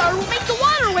rebar will make the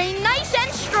waterway nice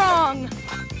and strong.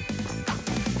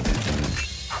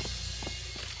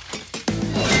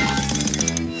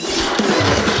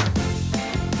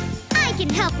 I can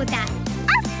help with that.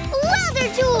 Welder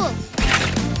tool!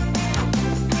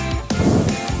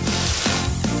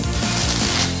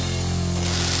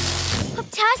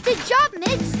 Fantastic job,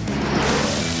 Mix.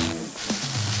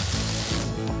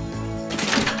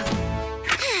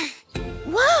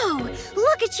 Whoa!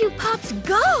 Look at you pups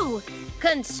go!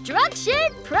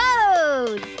 Construction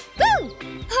pros! Woo!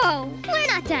 Oh, we're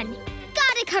not done.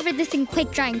 Gotta cover this in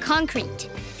quick-drying concrete.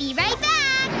 Be right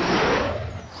back!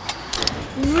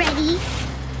 Ready,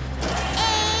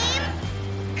 aim,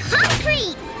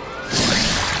 concrete!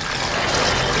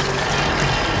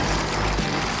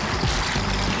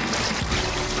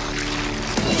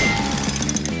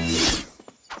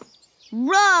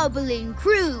 Rubble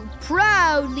Crew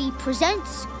proudly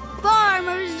presents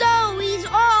Farmer Zoe's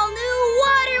all-new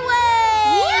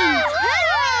waterway!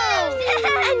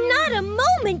 And not a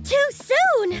moment too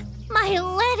soon! My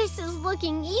lettuce is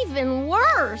looking even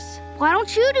worse. Why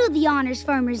don't you do the honors,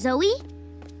 Farmer Zoe?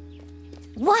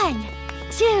 1,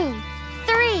 2,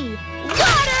 3,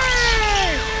 water!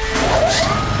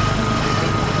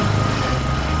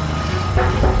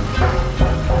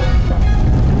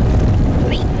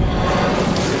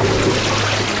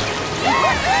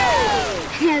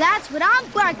 Now that's what I'm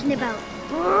barking about.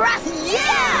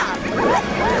 Yeah!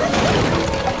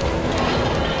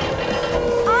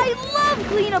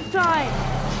 cleanup time!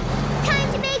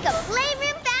 Time to make a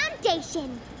playroom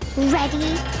foundation. Ready,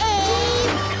 aim,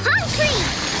 concrete!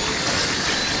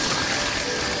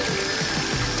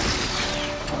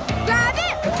 Grab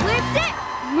it, lift it,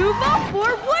 move all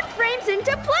 4 wood frames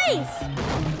into place!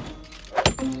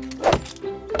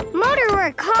 Motor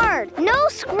work hard. No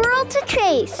squirrel to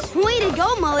chase. Way to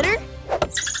go, Motor!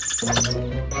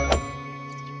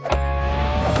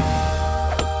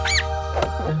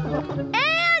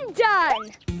 And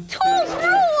done! Tools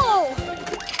rule!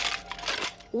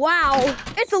 Wow,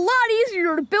 it's a lot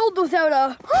easier to build without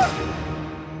a...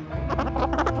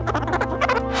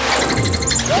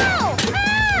 Squirrel!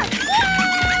 Ah!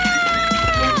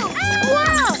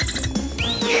 Squirrel!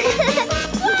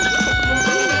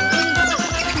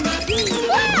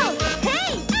 Squirrel!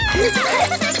 Hey!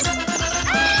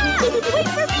 Wait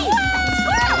for me!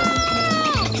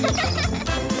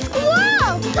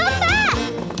 Squirrel! Come back!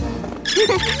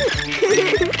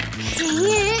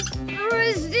 Can't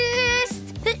resist.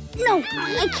 No,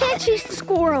 I can't chase the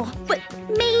squirrel. But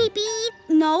maybe...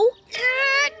 No.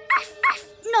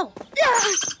 No.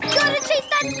 Gotta chase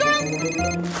that squirrel!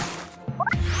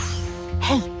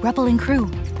 Hey, Rubble and Crew,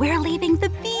 we're leaving the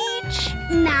beach.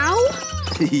 Now?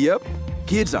 Yep.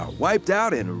 Kids are wiped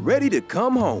out and ready to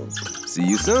come home. See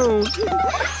you soon.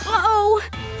 Uh-oh.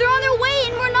 They're on their way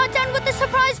and we're not done with the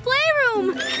surprise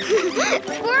playroom.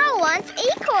 Squirrel wants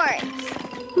acorns.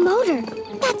 Motor,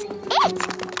 that's it!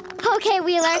 Okay,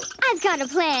 Wheeler, I've got a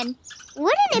plan.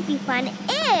 Wouldn't it be fun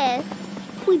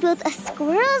if we built a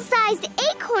squirrel-sized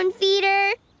acorn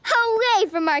feeder away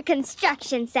from our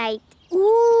construction site?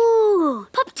 Ooh,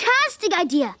 puptastic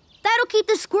idea. That'll keep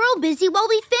the squirrel busy while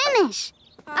we finish.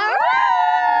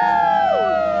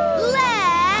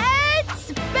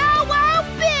 Let's bow wow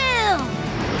build!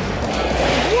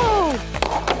 Whoa!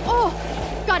 Oh,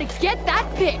 gotta get that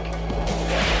pick.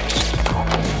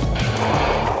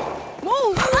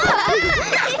 Whoa!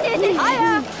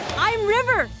 Hiya! I'm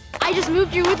River. I just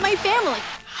moved here with my family.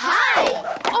 Hi!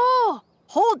 Oh,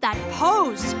 hold that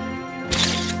pose.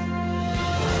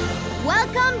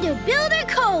 Welcome to Builder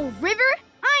Cove, River.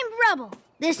 I'm Rubble.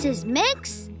 This is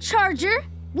Mix, Charger,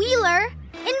 Wheeler,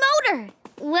 and Motor.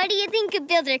 What do you think of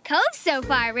Builder Cove so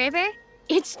far, River?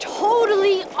 It's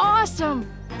totally awesome.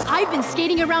 I've been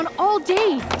skating around all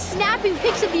day, snapping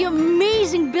pics of the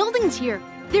amazing buildings here.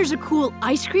 There's a cool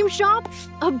ice cream shop,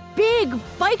 a big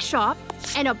bike shop,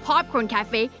 and a popcorn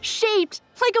cafe shaped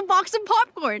like a box of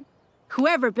popcorn.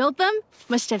 Whoever built them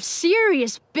must have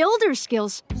serious builder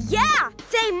skills. Yeah,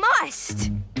 they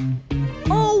must.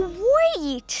 Oh,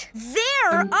 wait.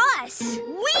 They're us.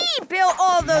 We built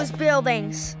all those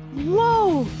buildings.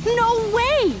 Whoa, no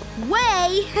way.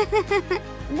 Way?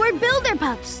 We're Builder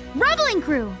Pups, Rubble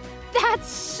Crew. That's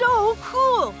so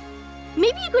cool.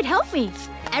 Maybe you could help me.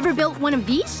 Ever built one of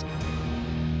these?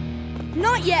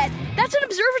 Not yet. That's an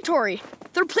observatory.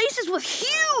 They're places with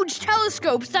huge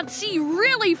telescopes that see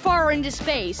really far into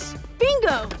space.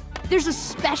 Bingo! There's a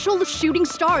special shooting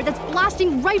star that's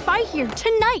blasting right by here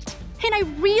tonight. And I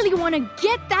really want to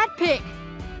get that pic.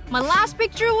 My last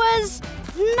picture was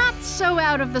not so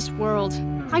out of this world.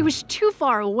 I was too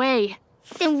far away.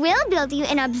 Then we'll build you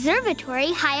an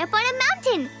observatory high up on a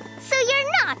mountain, so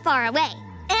you're not far away.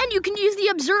 And you can use the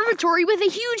observatory with a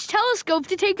huge telescope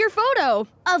to take your photo.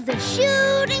 Of the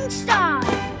shooting star.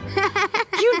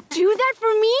 You do that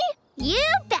for me? You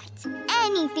bet.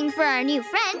 Anything for our new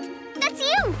friend. That's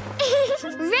you.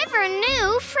 River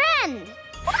new friend.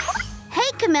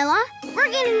 Hey, Camilla.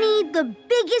 We're gonna need the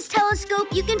biggest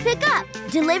telescope you can pick up.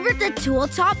 Delivered to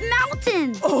Tooltop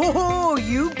Mountain. Oh,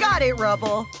 you got it,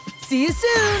 Rubble. See you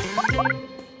soon.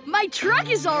 My truck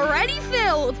is already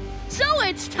filled, so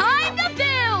it's time to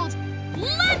build.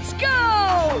 Let's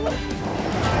go!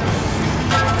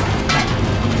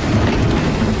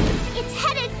 It's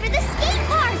headed for the skate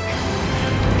park.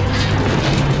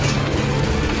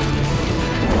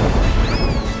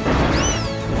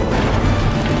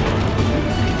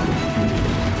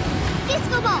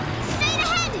 Disco ball, straight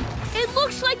ahead. It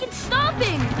looks like it's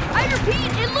stopping. I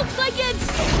repeat, it looks like it's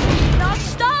not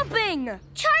stopping.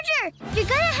 Charger, you're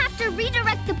gonna have to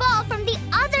redirect the ball from the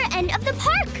other end of the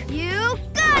park. You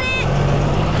got it.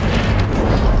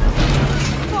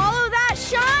 Follow that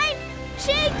shine.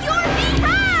 Shake your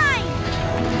behind.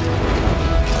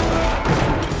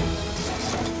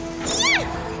 Yes!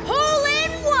 Hole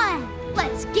in one.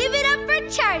 Let's give it up for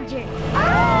Charger.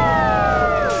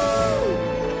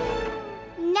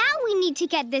 Now we need to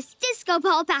get this disco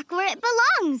ball back where it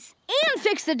belongs. And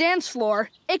fix the dance floor.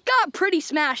 It got pretty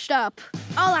smashed up.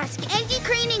 I'll ask Auntie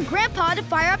Crane and Grandpa to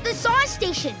fire up the saw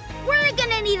station. We're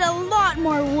gonna need a lot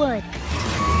more wood.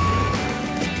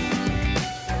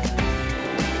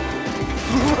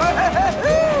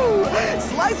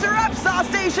 Slice her up, Saw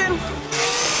Station!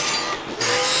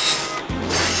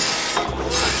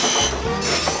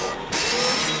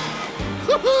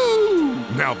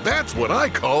 Woohoo! Now that's what I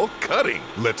call cutting.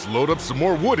 Let's load up some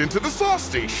more wood into the saw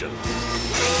station.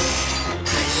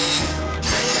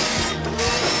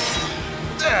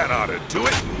 That ought to do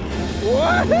it.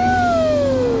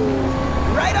 Woohoo!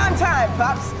 Right on time,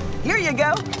 Pups. Here you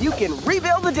go. You can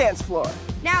rebuild the dance floor.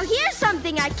 Now here's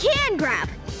something I can grab.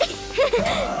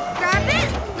 Grab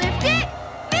it, lift it,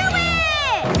 move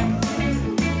it!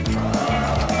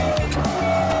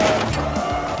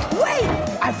 Wait!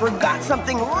 I forgot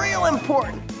something real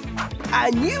important. A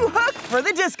new hook for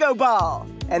the disco ball.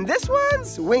 And this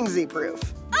one's Wingsy-proof.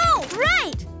 Oh,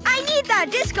 right! I need that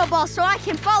disco ball so I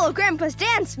can follow Grandpa's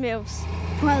dance moves.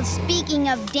 Well, speaking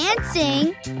of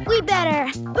dancing, we better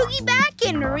boogie back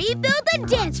and rebuild the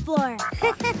dance floor.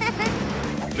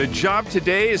 The job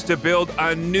today is to build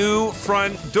a new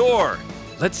front door.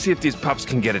 Let's see if these pups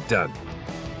can get it done.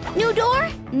 New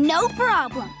door? No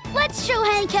problem. Let's show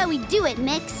Hank how we do it,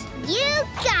 Mix. You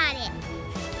got it.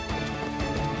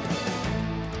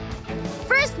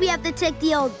 First, we have to take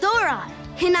the old door off.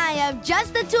 And I have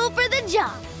just the tool for the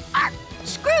job. Our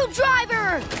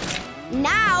screwdriver!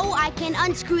 Now I can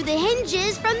unscrew the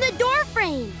hinges from the door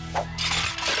frame.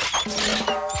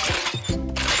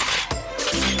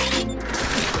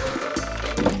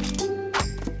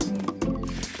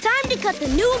 Time to cut the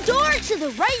new door to the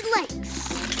right length.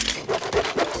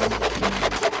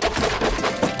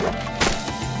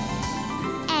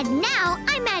 And now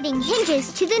I'm adding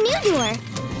hinges to the new door.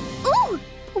 Ooh,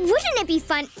 wouldn't it be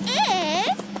fun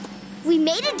if we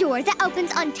made a door that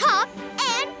opens on top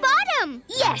and bottom?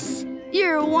 Yes,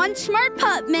 you're one smart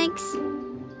pup, Minx.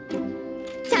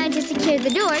 Time to secure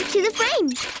the door to the frame.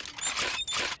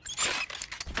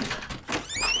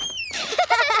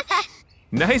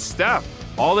 Nice stuff.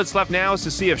 All that's left now is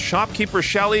to see if shopkeeper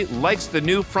Shelly likes the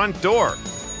new front door.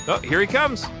 Oh, here he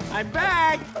comes. I'm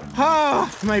back. Oh,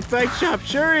 my bike shop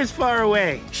sure is far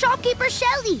away. Shopkeeper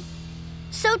Shelly.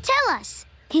 So tell us,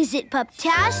 is it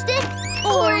pup-tastic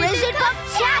or is it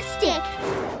pup-tastic?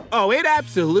 Oh, it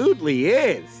absolutely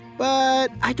is.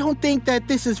 But I don't think that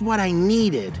this is what I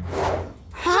needed.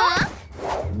 Huh?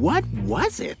 What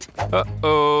was it?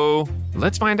 Uh-oh.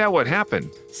 Let's find out what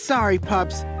happened. Sorry,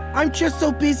 pups. I'm just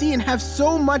so busy and have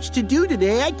so much to do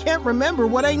today, I can't remember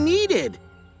what I needed.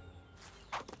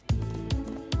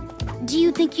 Do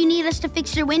you think you need us to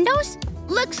fix your windows?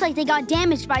 Looks like they got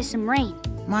damaged by some rain.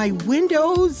 My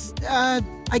windows?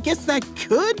 I guess that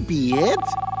could be it.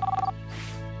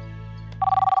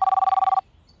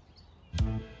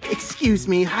 Excuse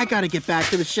me, I gotta get back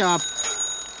to the shop.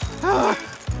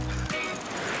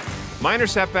 Minor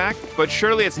setback, but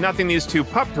surely it's nothing these two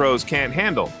pup pros can't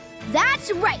handle.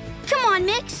 That's right. Come on,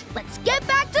 Mix. Let's get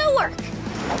back to work.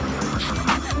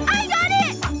 I got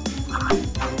it!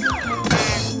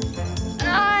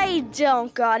 I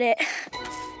don't got it.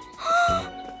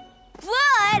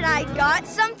 But I got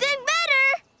something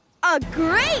better. A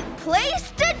great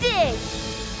place to dig.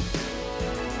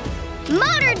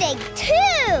 Motor dig 2!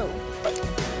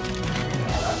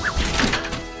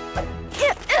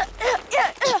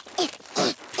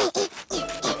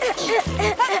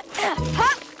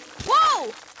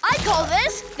 Whoa! I call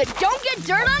this the Don't Get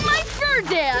Dirt on My Fur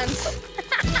dance.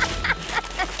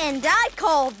 And I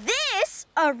call this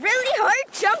a really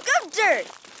hard chunk of dirt.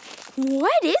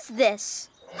 What is this?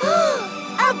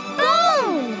 A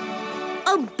bone!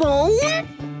 A bone?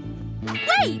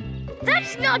 Wait!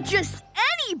 That's not just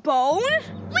any bone!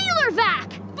 Wheeler vac!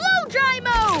 Blow dry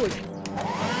mode!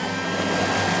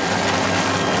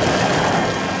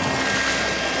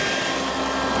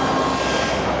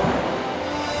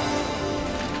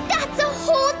 That's a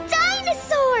whole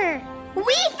dinosaur!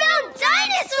 We found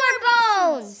dinosaur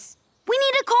bones! We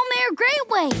need to call Mayor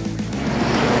Greatway.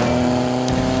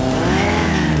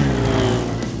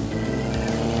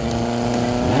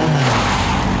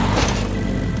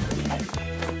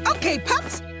 Okay,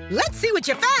 pups, let's see what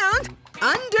you found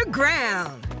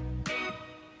underground.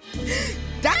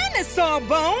 Dinosaur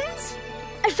bones?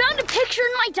 I found a picture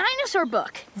in my dinosaur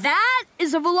book. That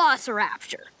is a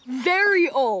velociraptor. Very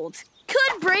old.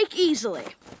 Could break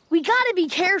easily. We gotta be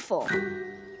careful.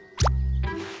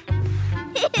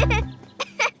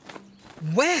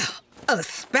 Well, a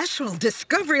special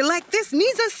discovery like this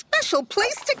needs a special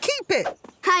place to keep it.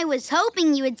 I was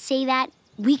hoping you would say that.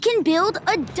 We can build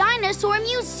a dinosaur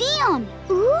museum.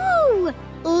 Ooh!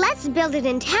 Let's build it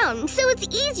in town so it's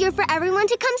easier for everyone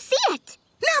to come see it.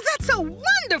 Now that's a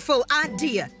wonderful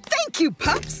idea. Thank you,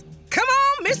 pups. Come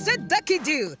on Mr.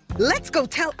 Ducky-Doo. Let's go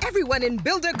tell everyone in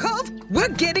Builder Cove we're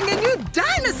getting a new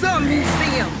dinosaur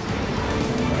museum.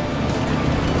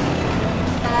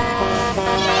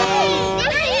 Yay!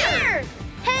 They're here!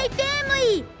 Hey,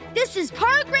 family! This is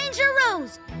Park Ranger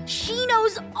Rose. She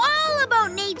knows all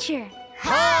about nature.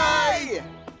 Hi!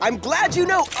 I'm glad you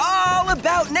know all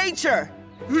about nature.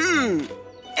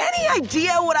 Any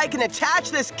idea what I can attach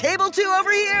this cable to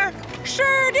over here?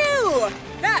 Sure do!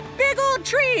 That big old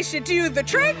tree should do the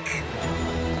trick.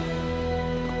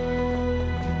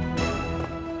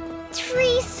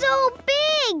 Tree's so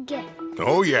big.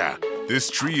 Oh yeah,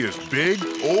 this tree is big,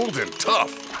 old, and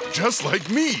tough, just like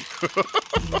me.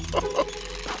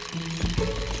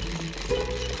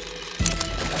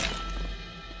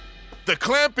 The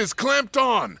clamp is clamped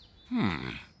on.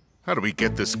 How do we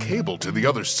get this cable to the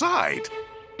other side?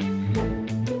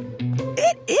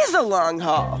 It is a long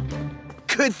haul.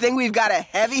 Good thing we've got a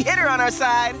heavy hitter on our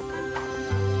side.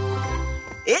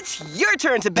 It's your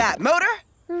turn to bat, Motor.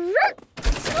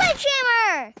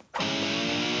 Sledgehammer!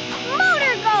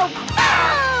 Motor go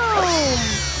boom!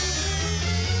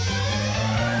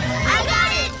 I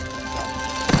got it!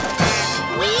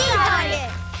 We got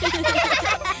it!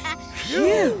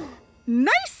 Phew!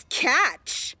 Nice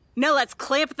catch! Now let's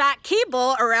clamp that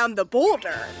cable around the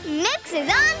boulder. Mix is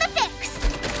on the fix.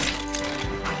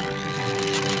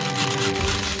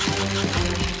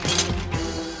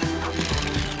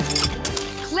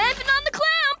 Clamping on the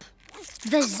clamp.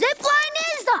 The zip line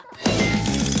is up.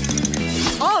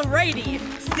 Alrighty,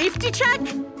 safety check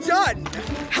done.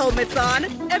 Helmets on,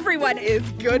 everyone is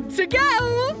good to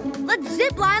go. Let's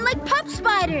zip line like pup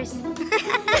spiders.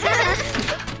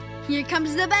 Here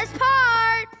comes the best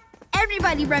part.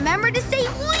 Everybody remember to say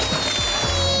whee!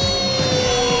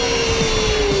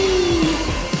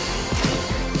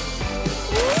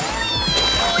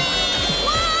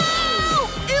 Whoa!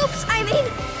 Oops, I mean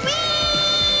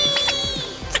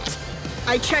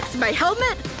I checked my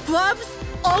helmet, gloves,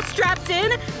 all strapped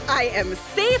in. I am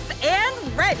safe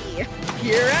and ready.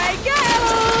 Here I go!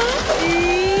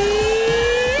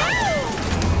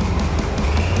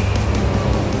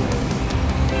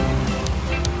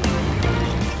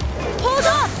 Hold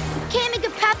up! Can't make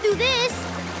a path through this.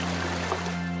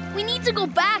 We need to go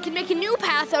back and make a new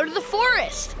path out of the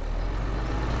forest.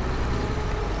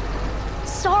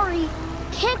 Sorry,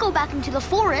 can't go back into the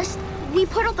forest. We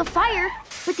put out the fire,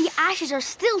 but the ashes are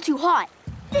still too hot.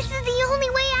 This is the only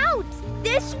way out.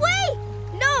 This way?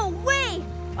 No way!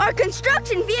 Our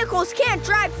construction vehicles can't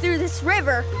drive through this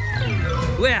river.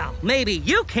 Well, maybe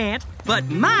you can't, but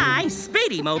my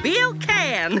Speedy Mobile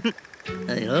can.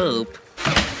 I hope.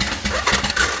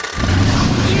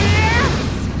 Yes!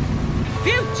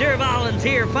 Future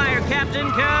volunteer fire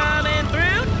captain coming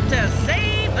through to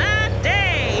save the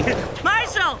day.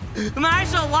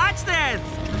 Marshall, watch this.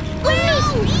 Wait!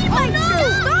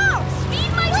 Speedmeister! Stop!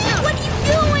 Speedmeister! What are you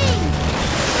doing?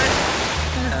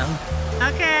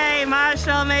 Okay,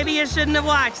 Marshall, maybe you shouldn't have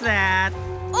watched that.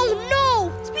 Oh no!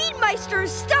 Speedmeister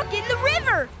is stuck in the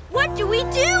river! What do we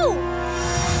do?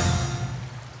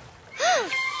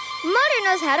 Motor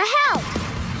knows how to help.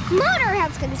 Motor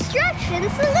has construction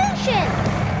solution.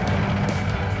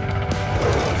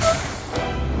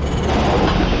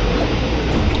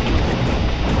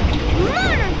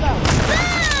 Motor go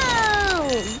boom!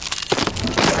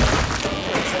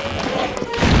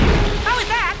 How is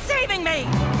that saving me?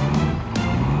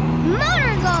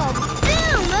 Motor go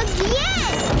boom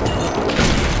again!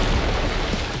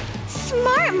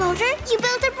 Smart, Motor. You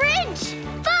built a bridge.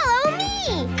 Follow me.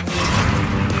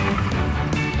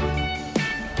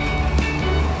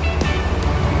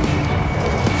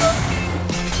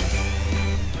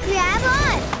 Grab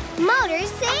on. Motor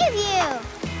save you.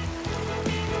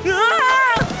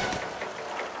 Ah!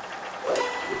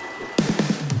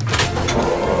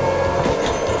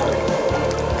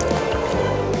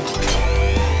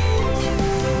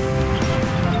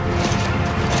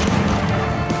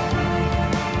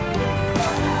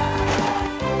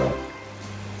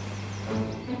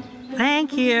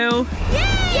 Thank you.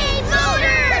 Yay,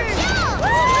 Motor! Go,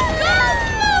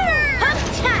 Motor!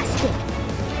 Fantastic!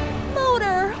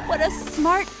 Motor, what a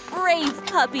smart, brave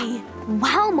puppy.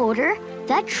 Wow, Motor,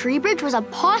 that tree bridge was a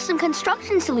awesome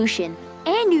construction solution.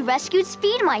 And you rescued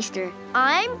Speedmeister.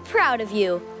 I'm proud of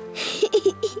you.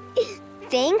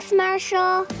 Thanks,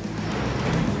 Marshall.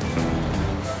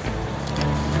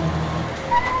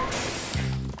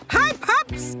 Hi,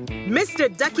 pups! Mr.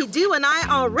 Ducky-Doo and I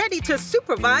are ready to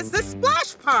supervise the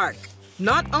splash park.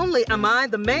 Not only am I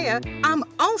the mayor, I'm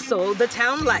also the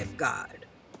town lifeguard.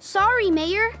 Sorry,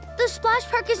 Mayor. The splash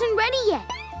park isn't ready yet.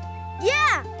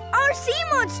 Yeah, our sea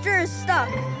monster is stuck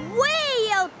way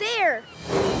out there?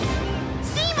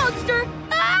 Sea monster!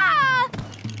 Ah!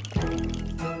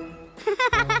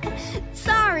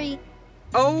 Sorry.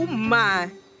 Oh my.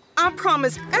 I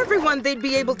promised everyone they'd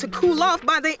be able to cool off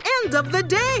by the end of the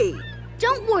day.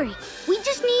 Don't worry. We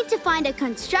just need to find a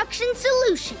construction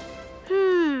solution.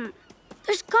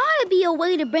 There's gotta be a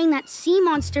way to bring that sea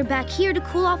monster back here to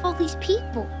cool off all these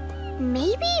people.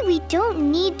 Maybe we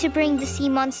don't need to bring the sea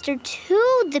monster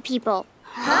to the people.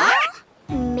 Huh?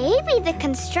 Maybe the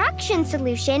construction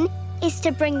solution is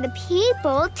to bring the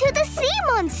people to the sea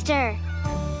monster.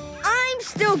 I'm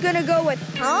still gonna go with,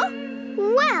 huh?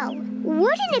 Well,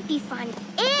 wouldn't it be fun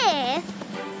if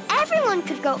everyone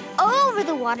could go over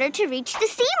the water to reach the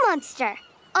sea monster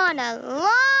on a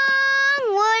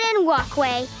long wooden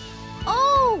walkway?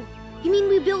 Oh, you mean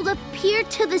we build a pier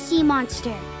to the sea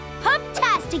monster?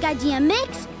 Fantastic idea,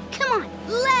 Mix. Come on,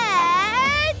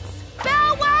 let's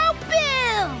bow wow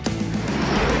build!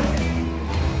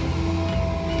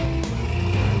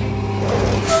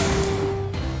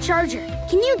 Charger,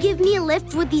 can you give me a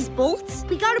lift with these bolts?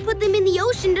 We gotta put them in the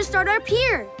ocean to start our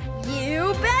pier.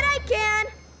 You bet I can.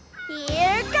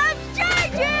 Here comes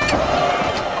Charger!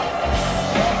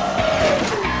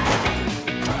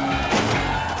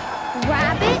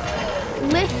 Grab it,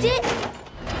 lift it.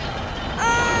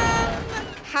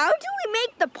 How do we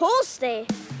make the poles stay?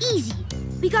 Easy.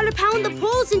 We gotta pound the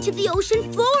poles into the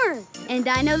ocean floor. And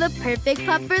I know the perfect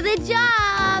pup for the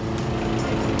job.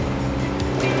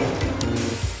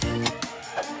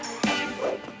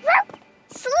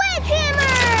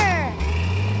 Sledgehammer!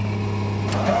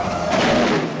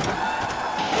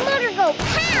 Motor go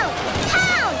pound,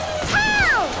 pound,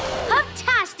 pound!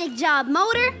 Fantastic job,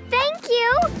 Motor. Thank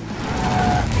you.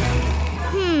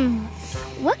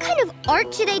 What kind of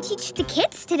art should I teach the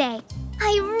kids today?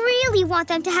 I really want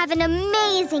them to have an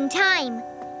amazing time.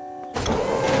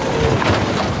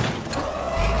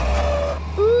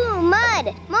 Ooh,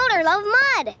 mud. Motor love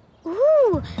mud.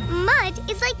 Ooh, mud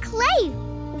is like clay.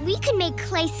 We could make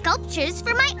clay sculptures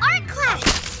for my art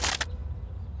class.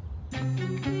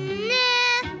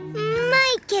 Nah,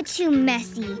 might get too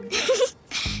messy.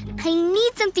 I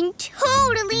need something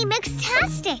totally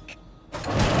mixtastic.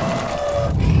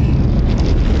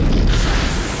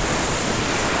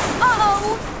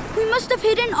 Uh-oh! We must have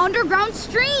hit an underground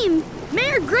stream.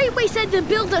 Mayor Greatway said to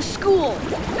build a school,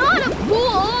 not a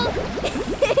pool.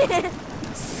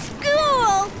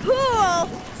 School, pool,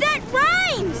 that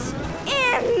rhymes.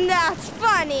 And that's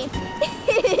funny.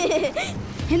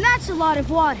 And that's a lot of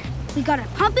water. We gotta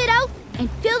pump it out and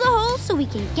fill the hole so we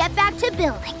can get back to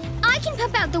building. I can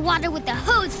pump out the water with the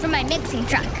hose from my mixing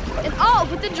truck. And I'll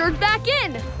put the dirt back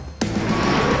in.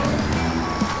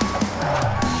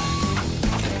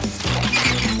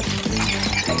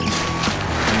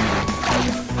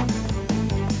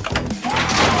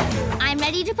 I'm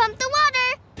ready to pump the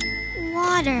water.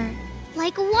 Water.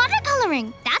 Like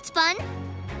watercoloring. That's fun.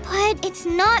 But it's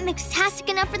not mixtastic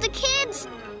enough for the kids.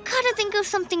 Gotta think of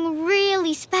something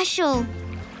really special.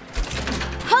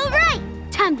 All right,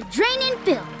 time to drain and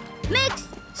fill. Mix,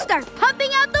 start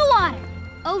pumping out the water.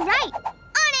 All right,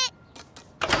 on it.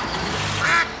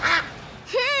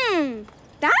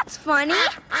 That's funny.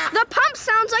 The pump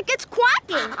sounds like it's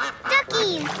quacking.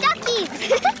 Duckies, duckies.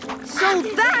 So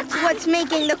that's what's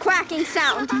making the quacking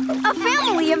sound. A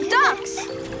family of ducks.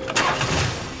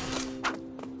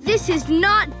 This is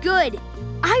not good.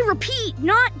 I repeat,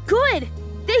 not good.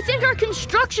 They think our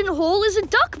construction hole is a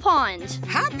duck pond.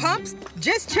 Hi, pups.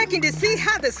 Just checking to see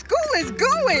how the school is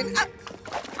going.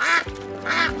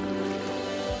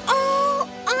 Oh,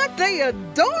 aren't they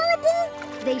adorable?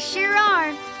 They sure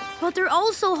are. But they're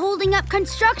also holding up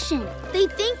construction. They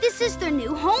think this is their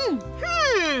new home.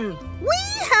 We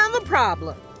have a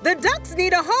problem. The ducks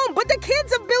need a home, but the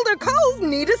kids of Builder Cove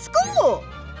need a school.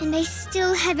 And I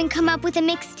still haven't come up with a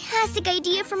mixtastic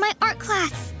idea for my art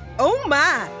class. Oh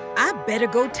my, I better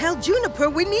go tell Juniper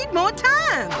we need more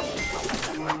time.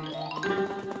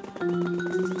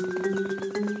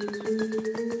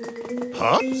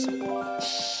 Pups?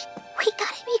 Shh, we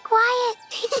gotta be quiet.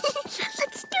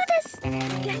 Let's do this.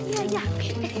 Yeah.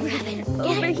 Grab it.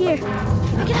 Over here.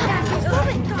 Get up.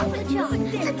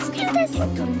 Let's do this.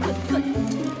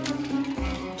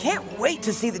 Can't wait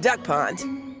to see the duck pond.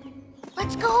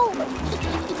 Let's go.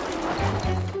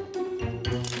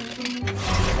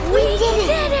 We did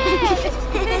it!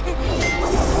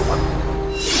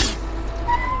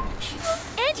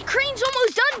 Auntie Crane's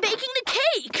almost done baking the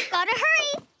cake. Gotta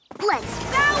hurry. Let's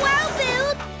bow wow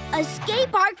build a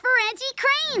skate park for Auntie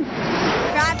Crane.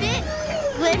 Grab it,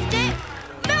 lift it,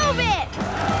 move it.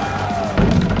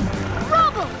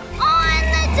 Rubble on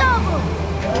the double.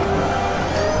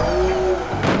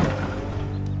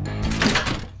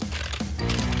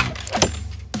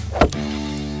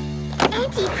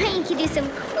 Auntie Crane can do some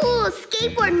cool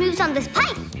skateboard moves on this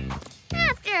pipe.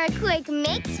 After a quick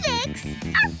mix-fix,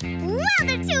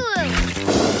 leather tools!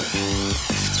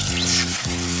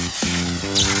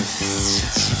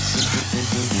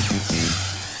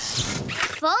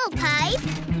 Full pipe.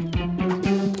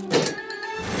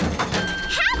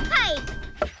 Half pipe.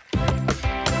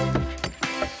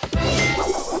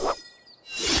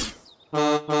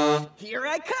 Here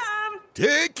I come.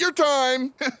 Take your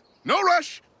time. No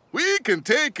rush. We can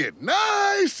take it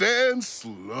nice and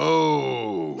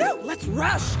slow. No, let's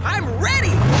rush. I'm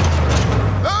ready.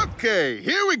 Okay,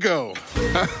 here we go.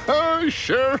 I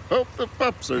sure hope the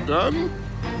pups are done.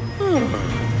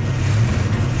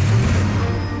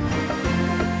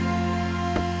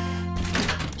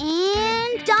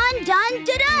 And done, done,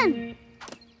 done.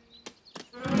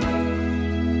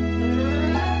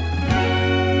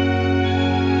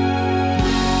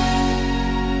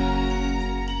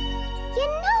 You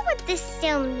know what this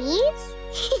still needs?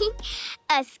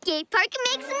 A skate park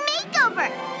mix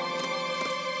makeover.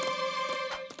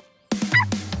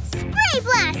 Spray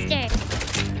blaster.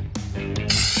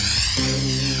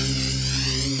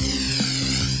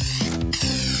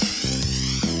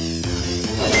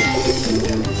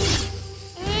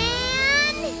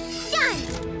 And done.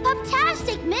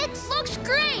 Fantastic mix. Looks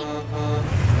great.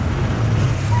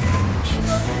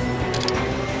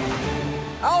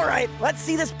 All right, let's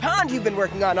see this pond you've been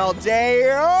working on all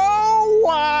day. Oh,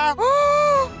 wow.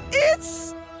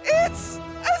 It's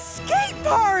a skate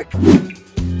park.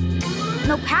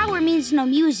 No power means no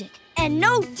music. And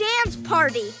no dance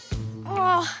party.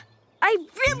 Oh, I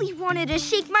really wanted to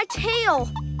shake my tail.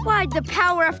 Why'd the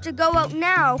power have to go out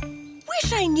now?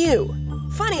 Wish I knew.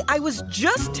 Funny, I was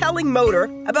just telling Motor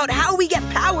about how we get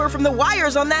power from the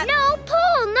wires on that. No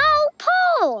pull, no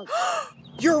pull.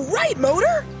 You're right,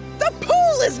 Motor. The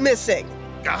pole is missing.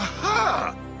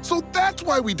 Aha! So that's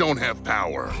why we don't have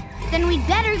power. Then we'd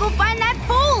better go find that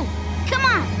pole. Come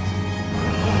on.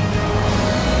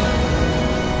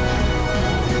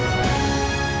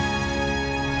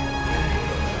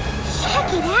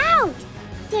 Check it out.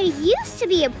 There used to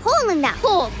be a pole in that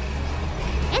hole.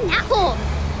 And that hole.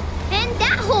 And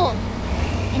that hole.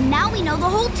 And now we know the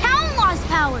whole town lost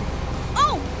power.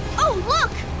 Oh,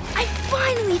 look. I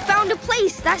finally found a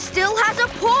place that still has a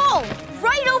pole.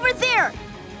 Right over there.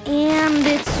 And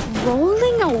it's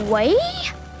rolling away?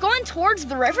 Going towards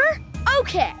the river?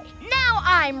 Okay, now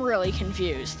I'm really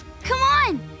confused. Come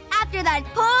on. After that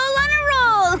pole on a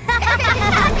roll.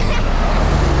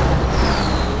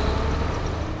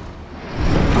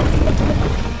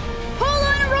 Pole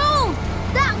on a roll.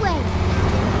 That way.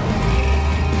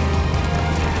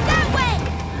 That way.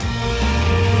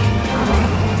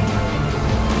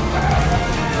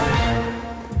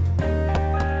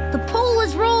 The pole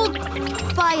is rolled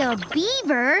by a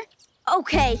beaver.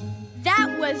 Okay,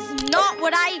 that was not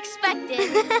what I expected.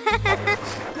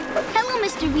 Hello,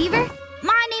 Mr. Beaver.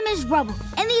 My name is Rubble,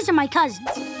 and these are my cousins.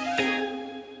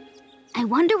 I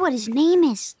wonder what his name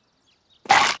is.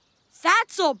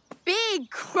 That's a big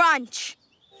crunch.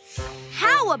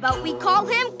 How about we call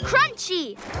him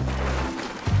Crunchy?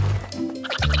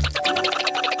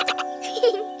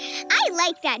 I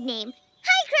like that name.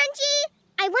 Hi, Crunchy.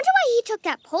 I wonder why he took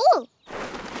that pole.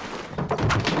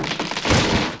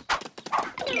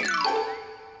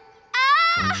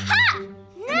 Aha!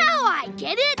 Now I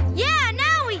get it. Yeah,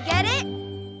 now we get it.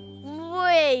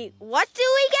 Wait, what do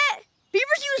we get?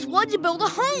 Beavers use wood to build a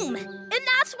home. And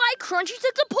that's why Crunchy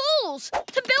took the poles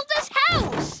to build this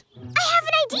house. I have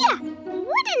an idea.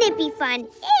 Wouldn't it be fun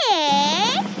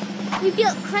if we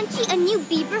built Crunchy a new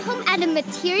beaver home out of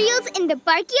materials in the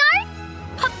barkyard?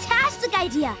 Fantastic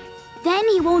idea. Then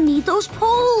he won't need those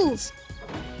poles.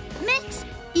 Mix,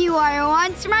 you are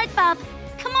one smart pup.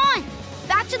 Come on,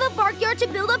 back to the barkyard to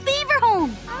build a beaver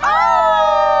home.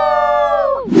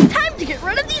 Oh! Time to get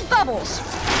rid of these bubbles.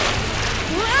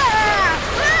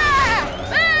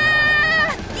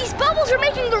 These bubbles are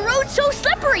making the road so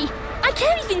slippery. I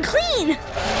can't even clean.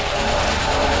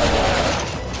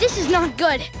 This is not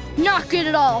good. Not good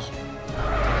at all.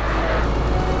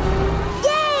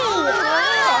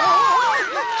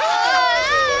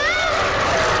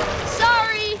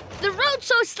 Sorry, the road's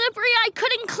so slippery I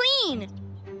couldn't clean.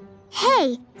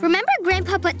 Hey, remember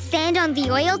Grandpa put sand on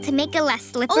the oil to make it less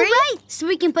slippery? Oh, right. So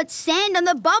we can put sand on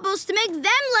the bubbles to make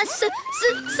them less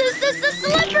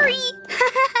slippery.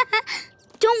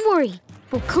 Don't worry.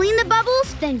 We'll clean the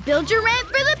bubbles, then build your ramp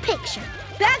for the picture.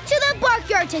 Back to the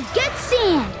barkyard to get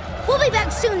sand. We'll be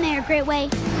back soon there, Great Way.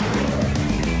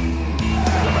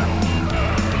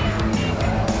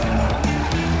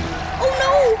 Oh,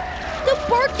 no! The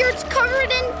barkyard's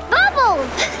covered in bubbles!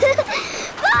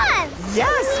 Fun!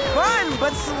 Yes, fun,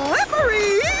 but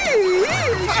slippery!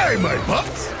 Bye, my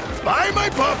pups! Bye, my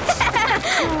pups!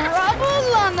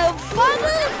 Rubble on the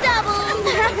bubble double!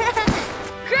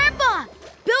 Grandpa,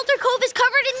 Builder Cove is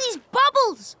covered in these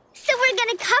bubbles. So we're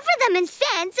gonna cover them in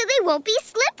sand so they won't be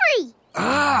slippery.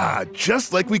 Ah,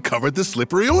 just like we covered the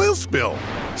slippery oil spill.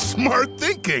 Smart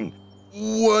thinking.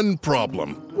 One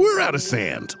problem. We're out of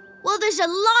sand. Well, there's a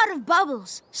lot of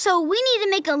bubbles, so we need to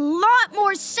make a lot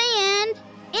more sand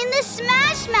in the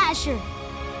Smash Smasher.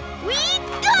 We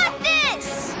got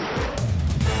this!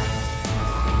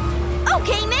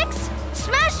 Okay, Mix.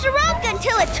 Smash the rope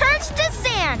until it turns to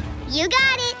sand. You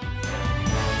got it.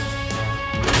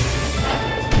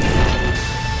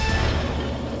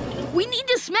 We need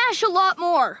to smash a lot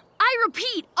more. I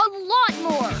repeat, a lot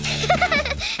more.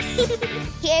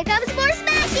 Here comes more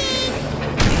smashing.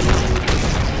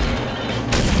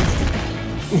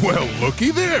 Well,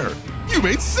 looky there. You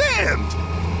made sand.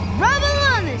 Rubble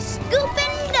on the scoop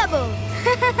and double.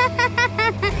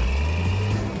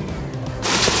 I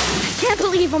can't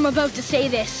believe I'm about to say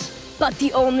this, but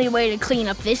the only way to clean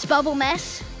up this bubble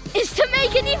mess is to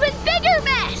make an even bigger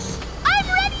mess. I'm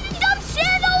ready to dump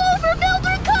sand all over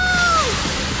Builder Cove!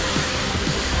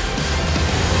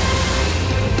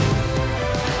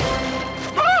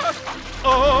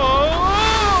 Oh!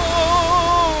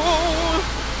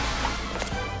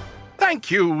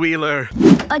 Thank you, Wheeler.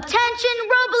 Attention,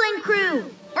 Rubble Crew.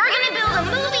 We're gonna build a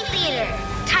movie theater.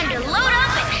 Time to load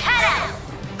up and head out.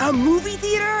 A movie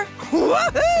theater?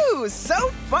 Woohoo!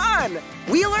 So fun!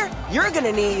 Wheeler, you're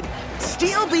gonna need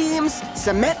steel beams,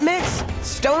 cement mix,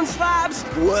 stone slabs,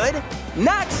 wood,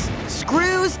 nuts,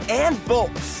 screws, and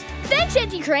bolts. Thanks,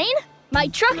 Auntie Crane. My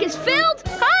truck is filled.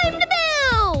 Time to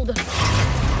build!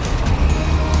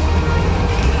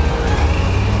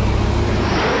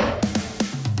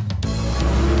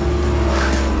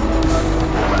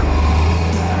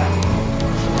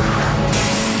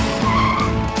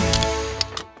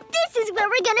 This is where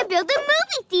we're gonna build the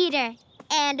movie theater.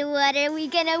 And what are we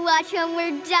gonna watch when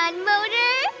we're done,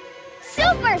 Motor?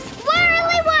 Super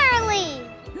Swirly Whirly!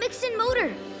 Mix and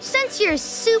Motor, since you're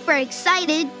super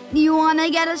excited, you wanna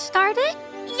get us started?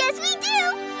 Yes, we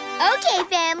do! Okay,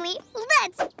 family,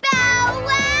 let's bow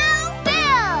wow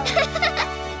build!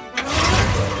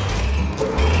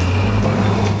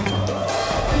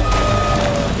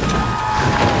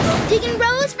 Digging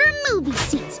rows for movie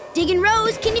seats. Digging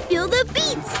rows, can you feel the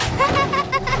beats?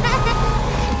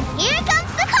 Here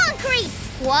comes the concrete!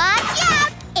 Watch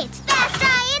out! It's fast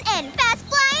drying and fast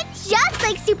flying, just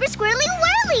like Super Squirrely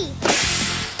Whirly!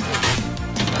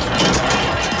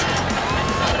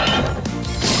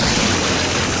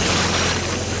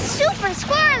 Super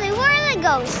Squirrely Whirly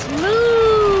goes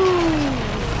smooth!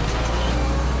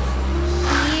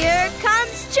 Here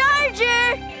comes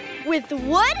Charger with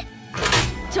wood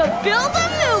to build a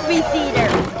movie theater.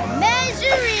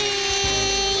 Measuring!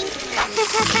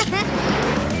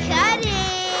 Cutting!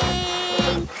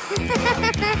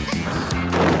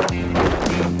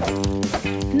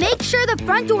 Make sure the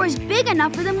front door is big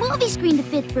enough for the movie screen to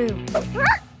fit through.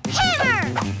 Hammer!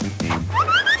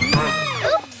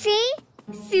 Oopsie!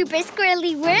 Super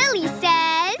Squirrely Whirly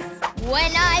says,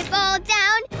 when I fall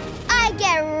down, I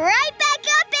get right back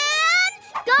up and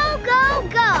go, go,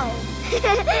 go!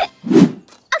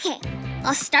 Okay,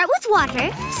 I'll start with water,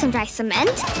 some dry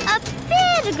cement, a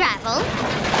bit of gravel.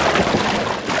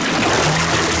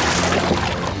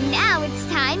 Now it's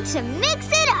time to mix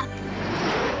it up.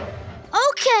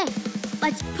 Okay,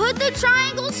 let's put the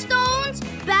triangle stones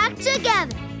back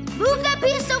together. Move that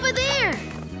piece over there.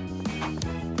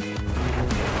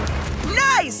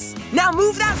 Nice! Now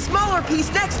move that smaller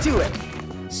piece next to it.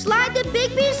 Slide the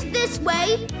big piece this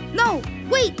way. No,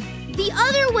 wait, the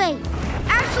other way.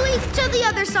 Actually, to the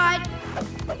other side.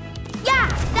 Yeah,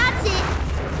 that's it.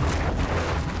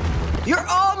 You're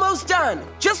almost done.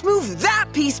 Just move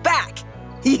that piece back.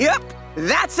 Yep,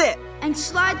 that's it. And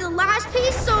slide the last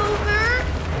piece over.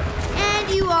 And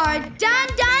you are done.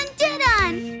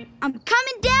 I'm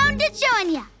coming down to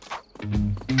join you.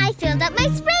 I filled up my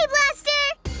spray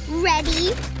blaster.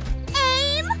 Ready,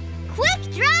 aim, quick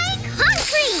dry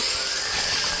concrete.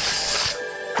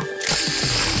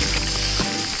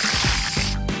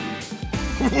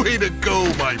 Way to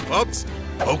go, my pups.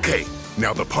 Okay,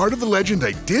 now the part of the legend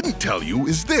I didn't tell you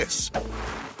is this.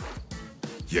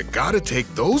 You gotta take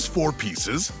those 4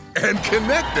 pieces and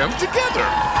connect them together.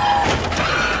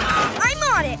 I'm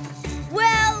on it.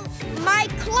 Well, my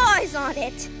claw's on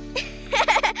it.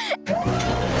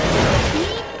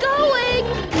 Keep going.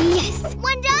 Yes,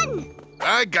 one done.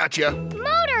 I gotcha.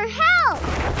 Motor, help.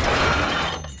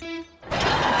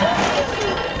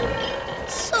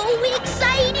 So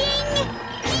exciting.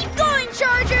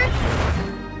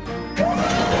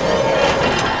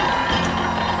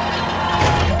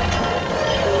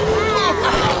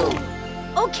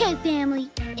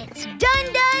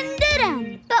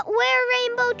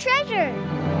 rainbow treasure.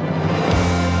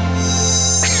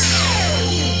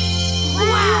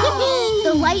 Wow!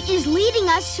 The light is leading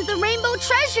us to the rainbow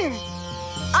treasure.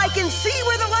 I can see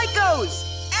where the light goes.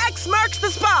 X marks the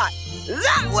spot.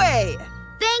 That way.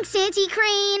 Thanks, Auntie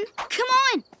Crane. Come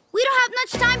on. We don't have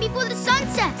much time before the sun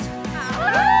sets.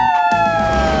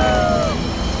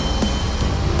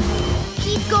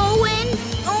 Keep going.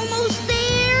 Almost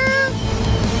there.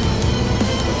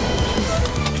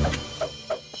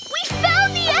 We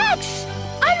found the X!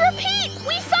 I repeat,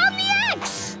 we found the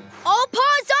X! All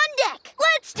paws on deck.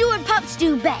 Let's do what pups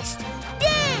do best.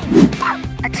 Dig!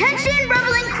 Attention,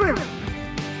 Rubble Crew.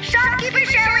 Shopkeeper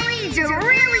Shelley needs a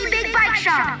really big bike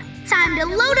shop. Time to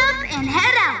load up and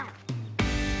head out.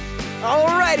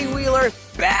 Alrighty, Wheeler.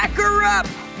 Back her up.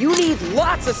 You need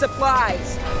lots of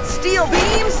supplies. Steel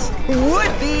beams,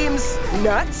 wood beams,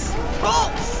 nuts,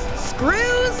 bolts,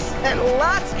 screws, and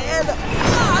lots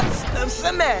of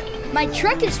cement. My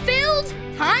truck is filled.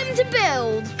 Time to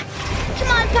build. Come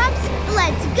on, pups.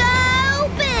 Let's go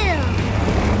build.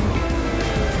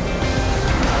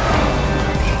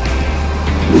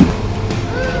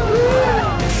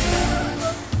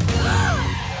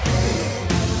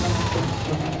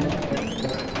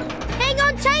 Hang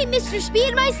on tight, Mr.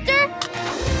 Speedmeister.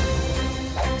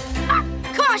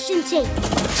 Caution tape.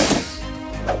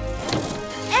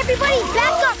 Everybody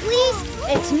back up, please.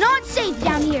 It's not safe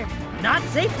down here. Not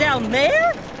safe down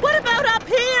there? What about up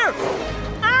here?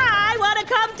 I want to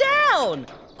come down.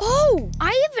 Oh,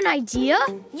 I have an idea.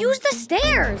 Use the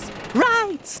stairs.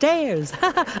 Right, stairs.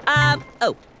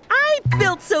 Oh, I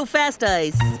built so fast I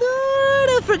sort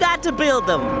of forgot to build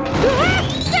them.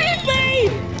 Save me!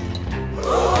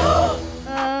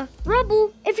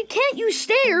 Rubble, if he can't use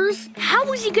stairs,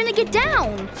 how is he gonna get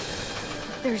down?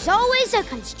 There's always a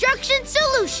construction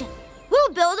solution. We'll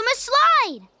build him a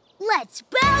slide. Let's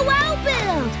bow wow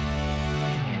build.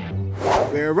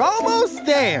 We're almost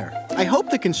there. I hope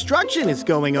the construction is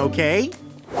going okay.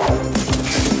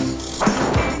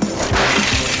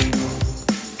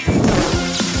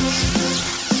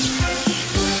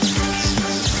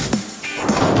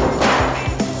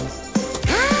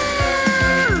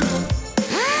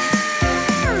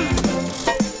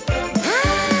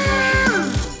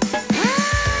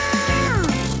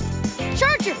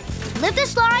 Charger, lift the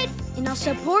slide, and I'll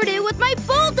support it with my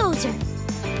bulldozer.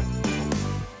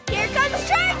 Here comes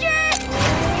Charger!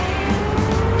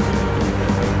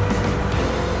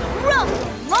 Rubble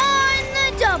on the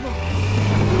double.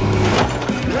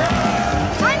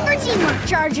 Time for teamwork,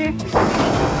 Charger.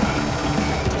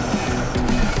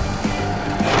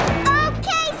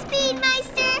 Okay,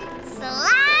 Speedmeister.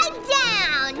 Slide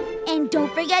down. And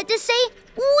don't forget to say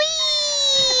wee!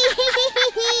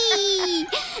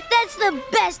 That's the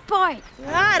best part.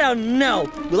 I don't know.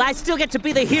 Will I still get to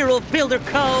be the hero of Builder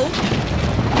Cove?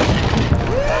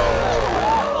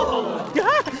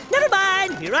 Never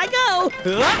mind. Here I go.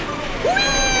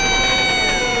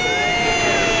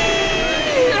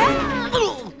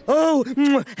 Oh,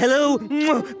 hello,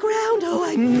 ground. Oh,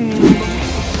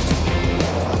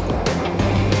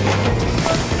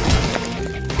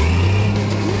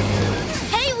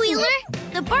 Hey, Wheeler.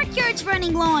 The barkyard's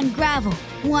running low on gravel.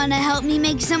 Wanna help me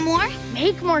make some more?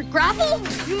 Make more gravel?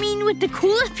 You mean with the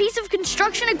coolest piece of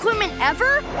construction equipment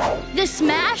ever? The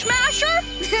Smash Masher?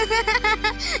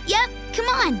 Yep, come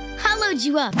on. I'll load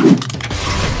you up.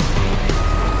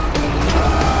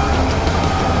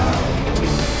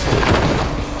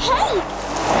 Hey!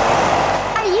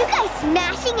 Are you guys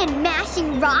smashing and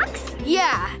mashing rocks?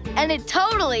 Yeah, and it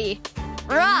totally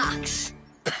rocks.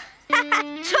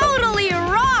 Totally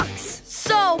rocks!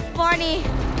 So funny.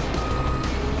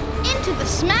 Into the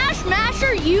Smash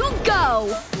Masher you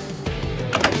go.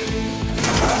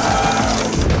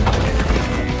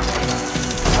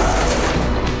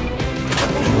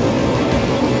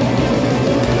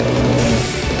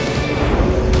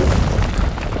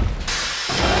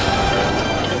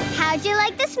 How'd you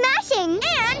like the smashing?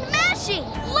 And mashing.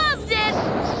 Loved it!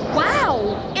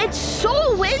 Wow, it's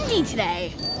so windy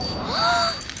today.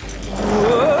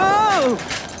 Whoa!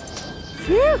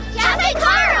 Cafe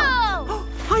Carl!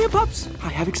 Hiya, pups. I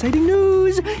have exciting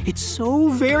news. It's so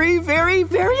very, very,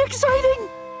 very exciting.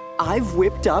 I've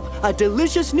whipped up a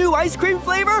delicious new ice cream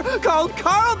flavor called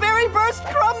Carlberry Burst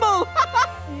Crumble.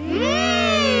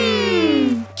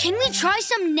 Can we try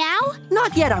some now?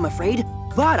 Not yet, I'm afraid.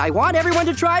 But I want everyone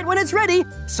to try it when it's ready.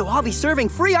 So I'll be serving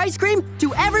free ice cream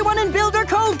to everyone in Builder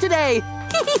Cove today.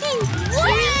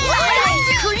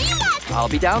 I'll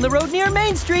be down the road near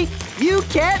Main Street. You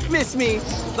can't miss me.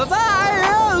 Bye-bye.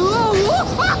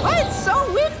 It's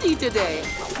so windy today.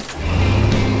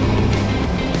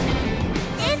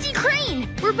 Auntie Crane,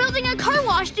 we're we're building a car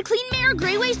wash to clean Mayor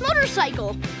Greyway's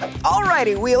motorcycle.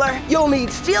 Alrighty, Wheeler. You'll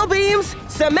need steel beams,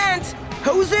 cement,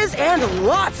 hoses, and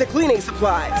lots of cleaning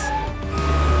supplies.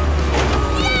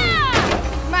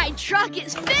 Yeah! My truck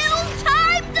is filled.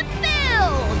 Time to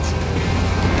build!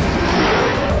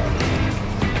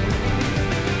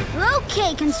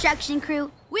 Okay, construction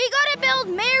crew. We gotta build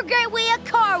Mayor Greyway a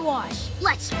car wash.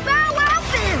 Let's bow wow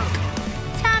build!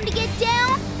 Time to get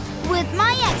down with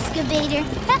my excavator.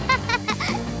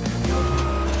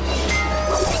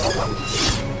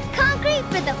 Concrete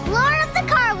for the floor of the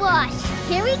car wash.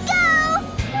 Here we go.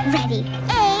 Ready,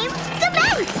 aim,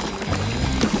 cement.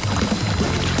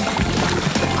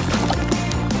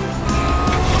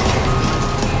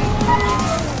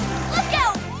 Look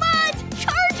out, Mud!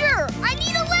 Charger! I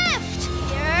need a lift!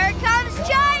 Here comes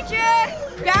Charger!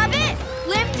 Grab it,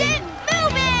 lift it,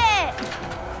 move it!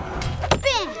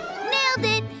 Bam! Nailed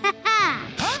it!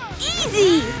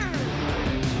 Easy!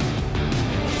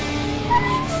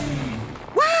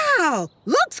 Wow!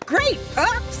 Looks great,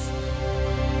 pups!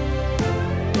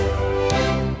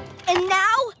 And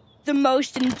now, the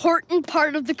most important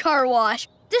part of the car wash.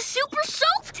 The super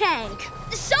soap tank!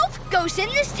 The soap goes in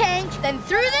this tank, then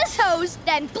through this hose,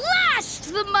 then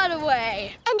blasts the mud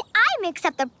away! And I mix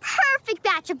up the perfect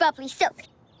batch of bubbly soap.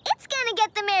 It's gonna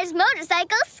get the mayor's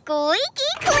motorcycle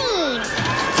squeaky clean.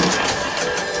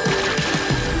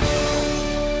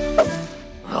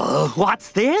 What's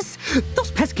this?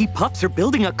 Those pesky pups are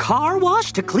building a car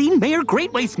wash to clean Mayor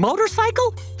Greatway's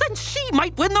motorcycle? Then she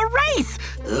might win the race!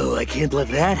 Oh, I can't let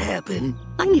that happen.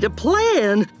 I need a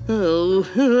plan. Oh,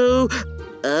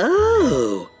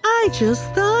 I just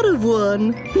thought of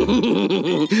one.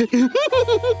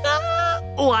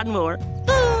 One more.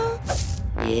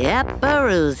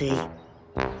 Yep-a-roosie.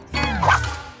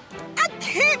 I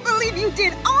can't believe you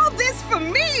did all this for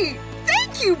me!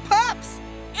 Thank you, pups!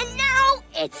 And now,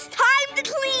 it's time to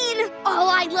clean! Oh,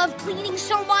 I love cleaning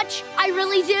so much. I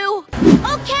really do.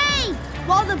 Okay,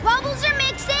 while the bubbles are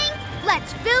mixing,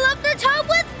 let's fill up the tub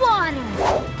with water.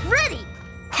 Ready!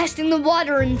 Testing the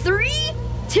water in 3,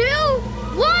 2,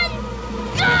 1,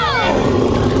 go!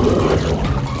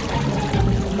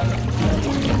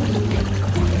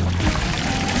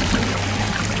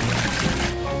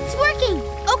 It's working.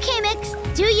 Okay, Mix,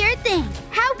 do your thing.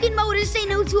 How can motors say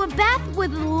no to a bath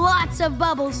with lots of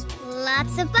bubbles?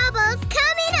 Lots of bubbles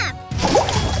coming up.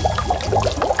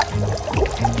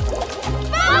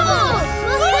 Bubbles!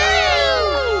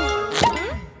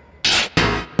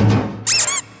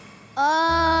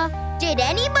 Did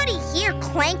anybody hear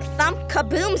clank, thump,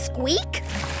 kaboom, squeak?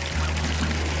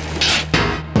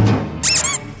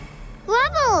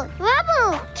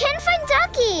 Rubble, can't find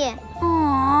Ducky.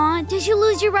 Aw, did you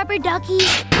lose your rubber ducky?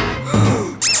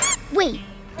 Wait.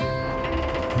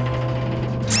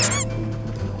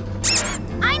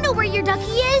 I know where your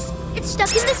ducky is. It's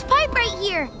stuck in this pipe right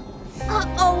here.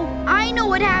 Uh-oh, I know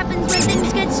what happens when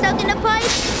things get stuck in a pipe.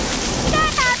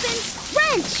 That happens.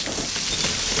 Wrench.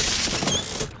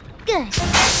 Good.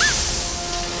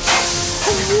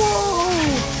 Whoa!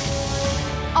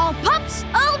 All pups,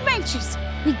 all wrenches.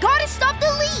 We gotta stop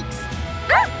the leaks.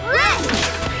 Wrench!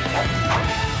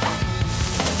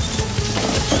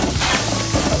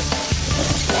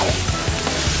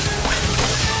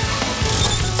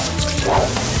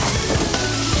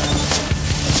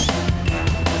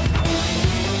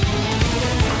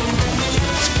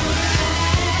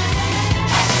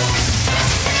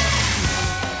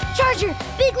 Charger,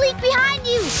 big leak behind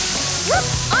you. Whoop,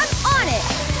 I'm on it.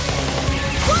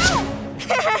 Whoa!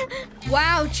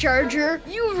 Wow, Charger,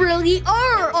 you really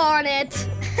are on it.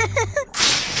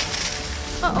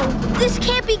 Uh-oh, this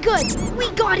can't be good.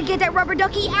 We gotta get that rubber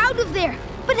ducky out of there.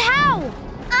 But how?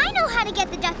 I know how to get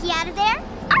the ducky out of there.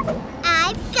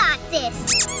 I've got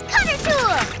this. Cutter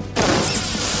tool.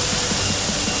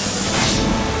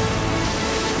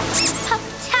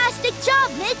 Fantastic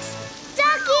job, Mix.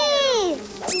 Ducky!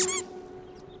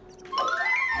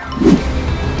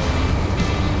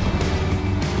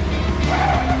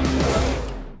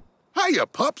 Hiya,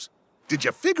 pups. Did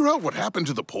you figure out what happened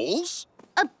to the poles?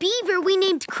 A beaver we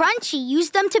named Crunchy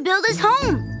used them to build his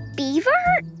home.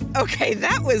 Beaver? Okay,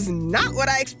 that was not what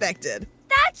I expected.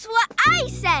 That's what I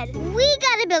said. We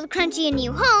gotta build Crunchy a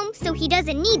new home so he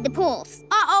doesn't need the poles.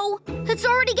 Uh-oh, it's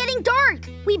already getting dark.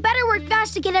 We better work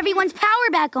fast to get everyone's power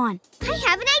back on. I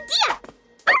have an idea.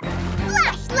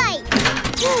 Flashlight.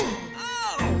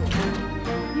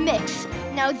 Mix,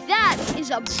 now that is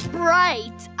a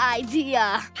bright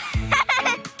idea.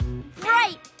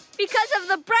 Bright, because of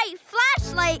the bright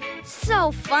flashlight.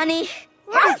 So funny.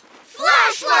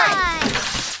 Flashlight!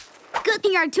 Good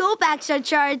thing our tool packs are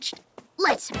charged.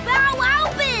 Let's bow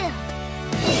wow build!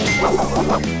 Power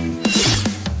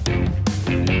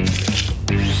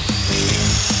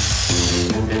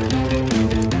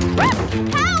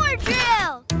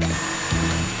drill!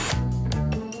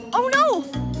 Oh no!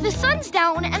 The sun's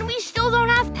down and we still don't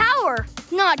have power.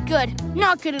 Not good.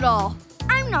 Not good at all.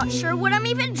 I'm not sure what I'm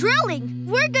even drilling.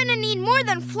 We're gonna need more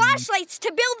than flashlights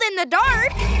to build in the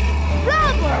dark.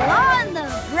 Rubble on the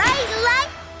bright light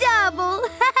double.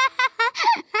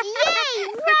 Yay,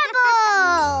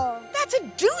 Rubble! That's a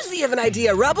doozy of an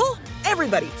idea, Rubble.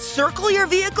 Everybody, circle your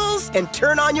vehicles and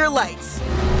turn on your lights. We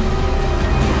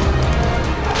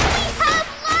have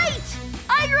light!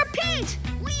 I repeat,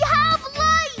 we have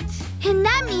light! And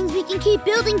that means we can keep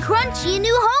building Crunchy a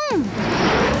new home.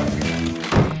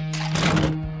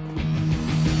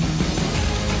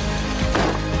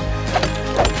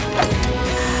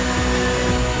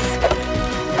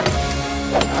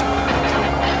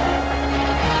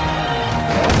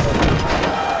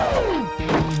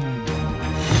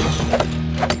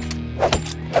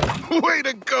 Way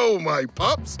to go, my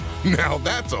pups! Now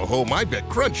that's a home I bet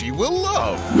Crunchy will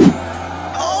love.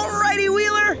 Alrighty,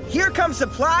 Wheeler, here come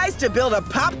supplies to build a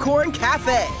popcorn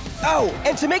cafe. Oh,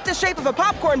 and to make the shape of a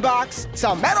popcorn box,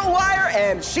 some metal wire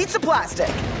and sheets of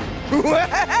plastic.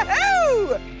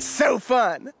 Woohoo! So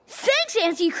fun. Thanks,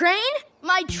 Auntie Crane.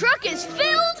 My truck is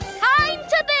filled. Time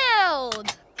to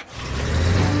build.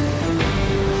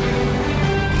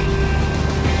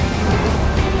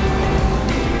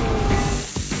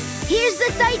 Here's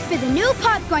the site for the new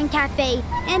popcorn cafe.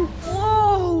 And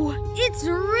whoa, it's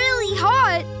really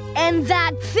hot. And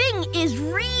that thing is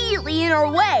really in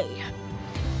our way.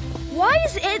 Why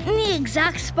is it in the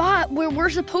exact spot where we're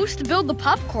supposed to build the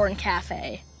popcorn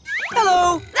cafe?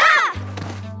 Hello. Ah!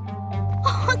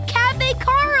 Oh, Cafe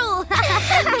Carl.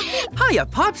 Hiya,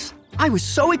 pups. I was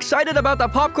so excited about the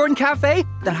popcorn cafe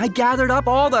that I gathered up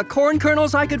all the corn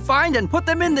kernels I could find and put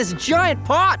them in this giant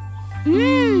pot.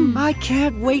 I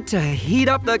can't wait to heat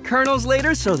up the kernels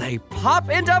later so they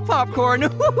pop into popcorn.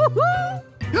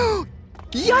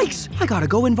 Yikes! I gotta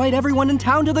go invite everyone in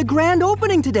town to the grand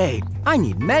opening today. I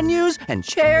need menus and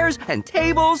chairs and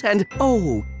tables and...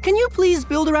 Oh, can you please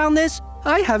build around this?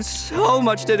 I have so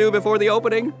much to do before the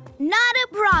opening. Not a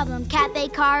problem, Cafe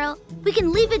Carl. We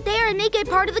can leave it there and make it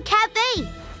part of the cafe.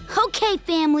 Okay,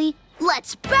 family,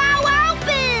 let's bow wow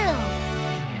build!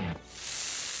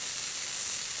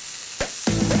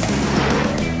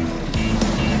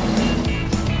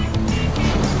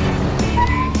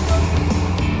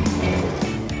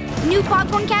 New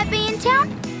popcorn cafe in town?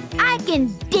 I can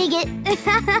dig it.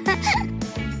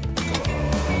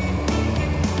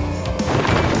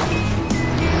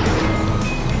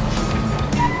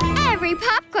 Every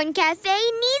popcorn cafe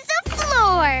needs a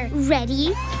floor.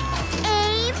 Ready?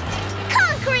 Aim.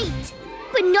 Concrete.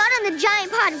 But not on the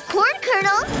giant pot of corn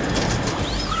kernels.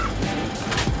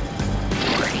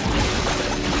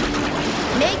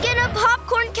 Making a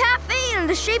popcorn cafe in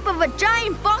the shape of a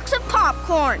giant box of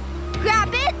popcorn.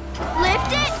 Grab it,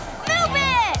 lift it, move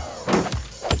it!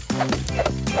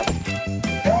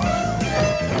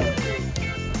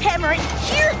 Hammer it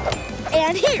here,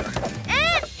 and here,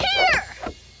 and here!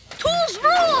 Tools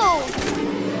rule!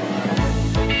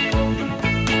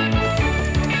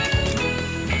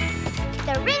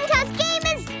 The ring toss game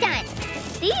is done.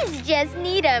 These just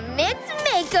need a mix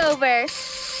makeover.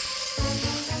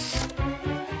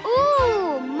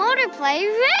 Ooh, motor play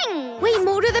ring. Wait,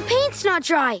 Motor, the paint's not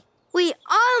dry. We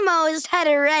almost had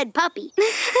a red puppy.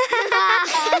 This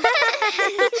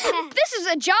is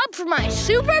a job for my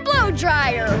super blow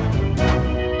dryer.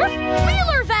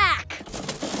 Wheeler vac!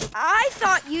 I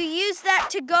thought you used that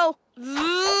to go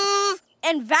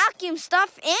and vacuum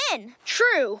stuff in.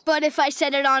 True, but if I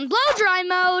set it on blow dry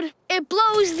mode, it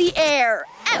blows the air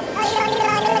out.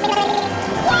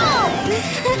 Whoa!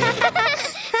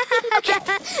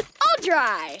 I'll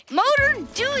dry. Motor,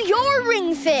 do your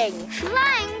ring thing.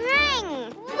 Flying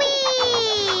ring.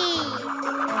 Whee!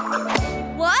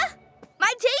 What?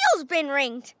 My tail's been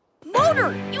ringed.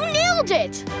 Motor, you nailed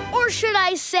it. Or should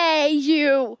I say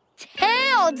you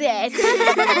tailed it?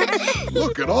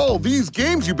 Look at all these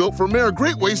games you built for Mayor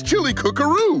Greatway's Chili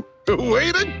Cookaroo.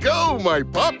 Way to go, my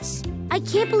pups. I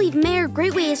can't believe Mayor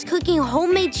Greatway is cooking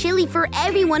homemade chili for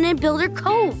everyone in Builder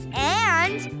Cove.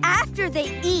 And after they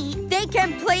eat, they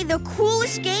can play the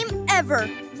coolest game ever.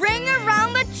 Ring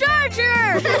around the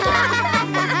charger!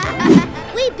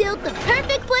 We built the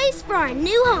perfect place for our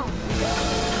new home.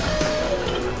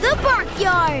 The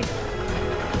Barkyard.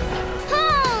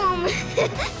 Home!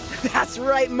 That's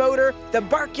right, Motor. The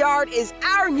Barkyard is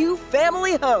our new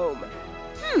family home.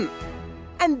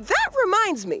 And that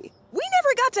reminds me, we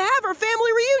never got to have our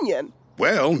family reunion.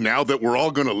 Well, now that we're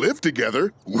all gonna live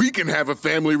together, we can have a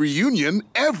family reunion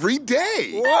every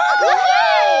day.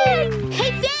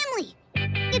 Hey, family!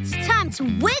 It's time to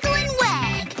wiggle and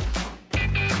wag.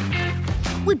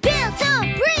 We built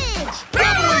a bridge!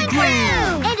 Rubble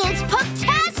Crew! And it's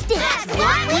pup-tastic! That's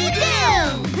what we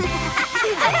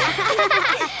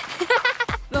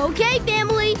do! Okay,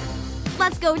 family.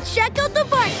 Let's go check out the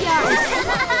barnyard.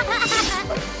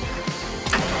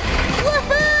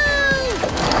 Woohoo!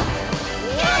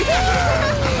 This is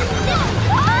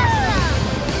awesome!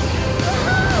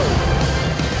 Woohoo!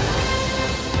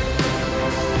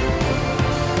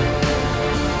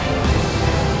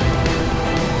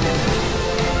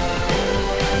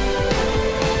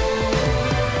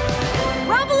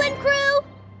 Rubble Crew,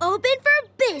 open for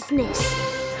business.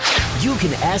 You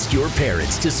can ask your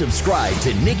parents to subscribe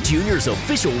to Nick Jr.'s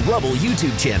official Rubble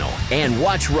YouTube channel and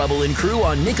watch Rubble & Crew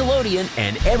on Nickelodeon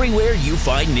and everywhere you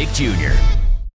find Nick Jr.